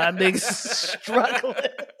now. A lot of niggas struggling.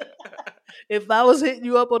 If I was hitting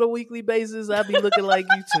you up on a weekly basis, I'd be looking like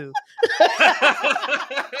you too.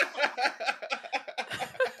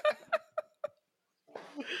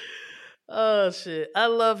 Oh shit! I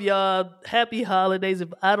love y'all. Happy holidays.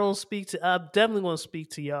 If I don't speak to, I'm definitely gonna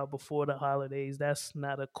speak to y'all before the holidays. That's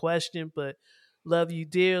not a question. But love you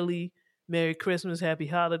dearly. Merry Christmas. Happy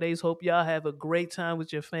holidays. Hope y'all have a great time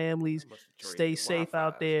with your families. Stay safe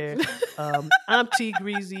out there. I'm T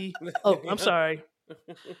Greasy. Oh, I'm sorry.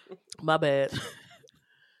 My bad.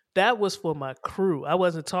 That was for my crew. I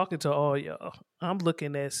wasn't talking to all y'all. I'm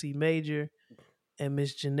looking at C Major and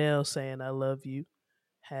Miss Janelle saying I love you.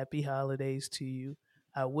 Happy holidays to you.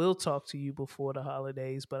 I will talk to you before the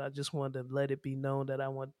holidays, but I just wanted to let it be known that I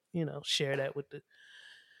want, share that with the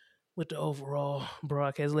overall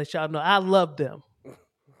broadcast. Let y'all know I love them.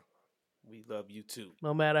 We love you too.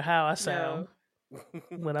 No matter how I sound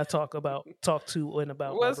when I talk to and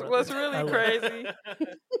about my brother. What's really crazy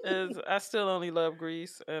is I still only love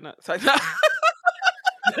Grease, and it's like.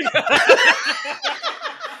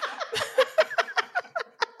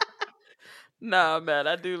 Nah, man,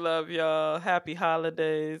 I do love y'all. Happy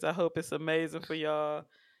holidays. I hope it's amazing for y'all.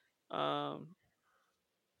 I'm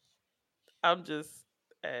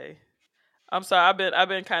sorry. I've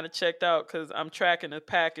been kind of checked out because I'm tracking a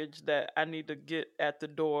package that I need to get at the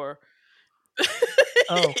door.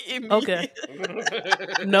 Oh, okay.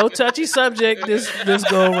 No touchy subject. This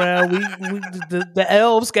go around. The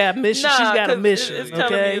elves got mission. She's got a mission. It's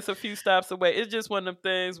telling me it's a few stops away. It's just one of them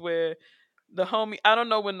things where the homie. I don't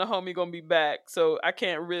know when the homie gonna be back, so I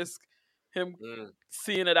can't risk him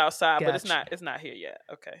seeing it outside. But it's not here yet.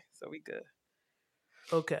 Okay, so we good.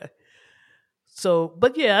 Okay. So,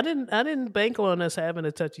 but yeah, I didn't bank on us having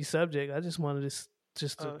a touchy subject. I just wanted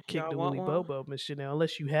to kick the Willy Bobo, Miss Chanel.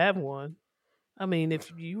 Unless you have one. I mean,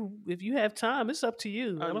 if you have time, it's up to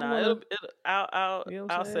you.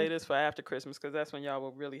 I'll say this for after Christmas because that's when y'all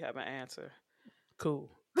will really have an answer.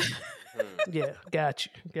 Cool. Yeah, got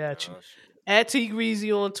you. At T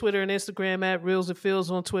Greasy on Twitter and Instagram. At Reels and Feels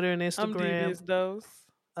on Twitter and Instagram. I'm Devious Dose.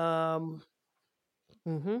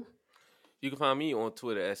 You can find me on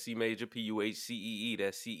Twitter at C Major PUHCEE.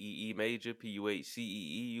 That's CEE Major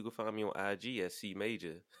PUHCEE. You can find me on IG at C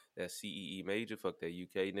Major. That's CEE Major. Fuck that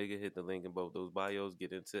UK nigga. Hit the link in both those bios.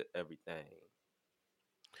 Get into everything.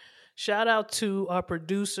 Shout out to our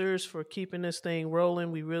producers for keeping this thing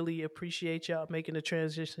rolling. We really appreciate y'all making the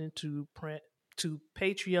transition to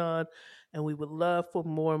Patreon, and we would love for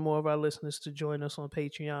more and more of our listeners to join us on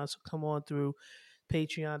Patreon. So come on through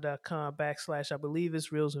patreon.com/ I believe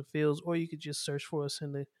it's Reels and Feels, or you could just search for us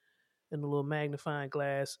in the little magnifying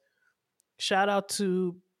glass. Shout out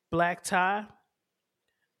to Black Tie.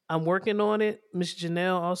 I'm working on it. Miss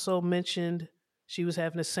Janelle also mentioned she was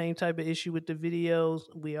having the same type of issue with the videos.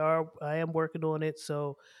 I am working on it,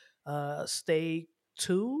 so stay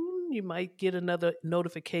tuned. You might get another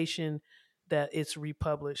notification that it's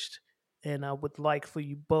republished, and I would like for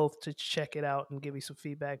you both to check it out and give me some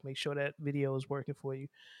feedback. Make sure that video is working for you.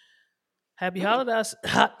 Happy holidays.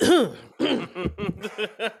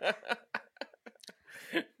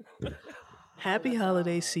 Happy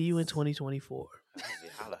holidays. See you in 2024.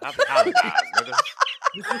 Happy holidays, nigga.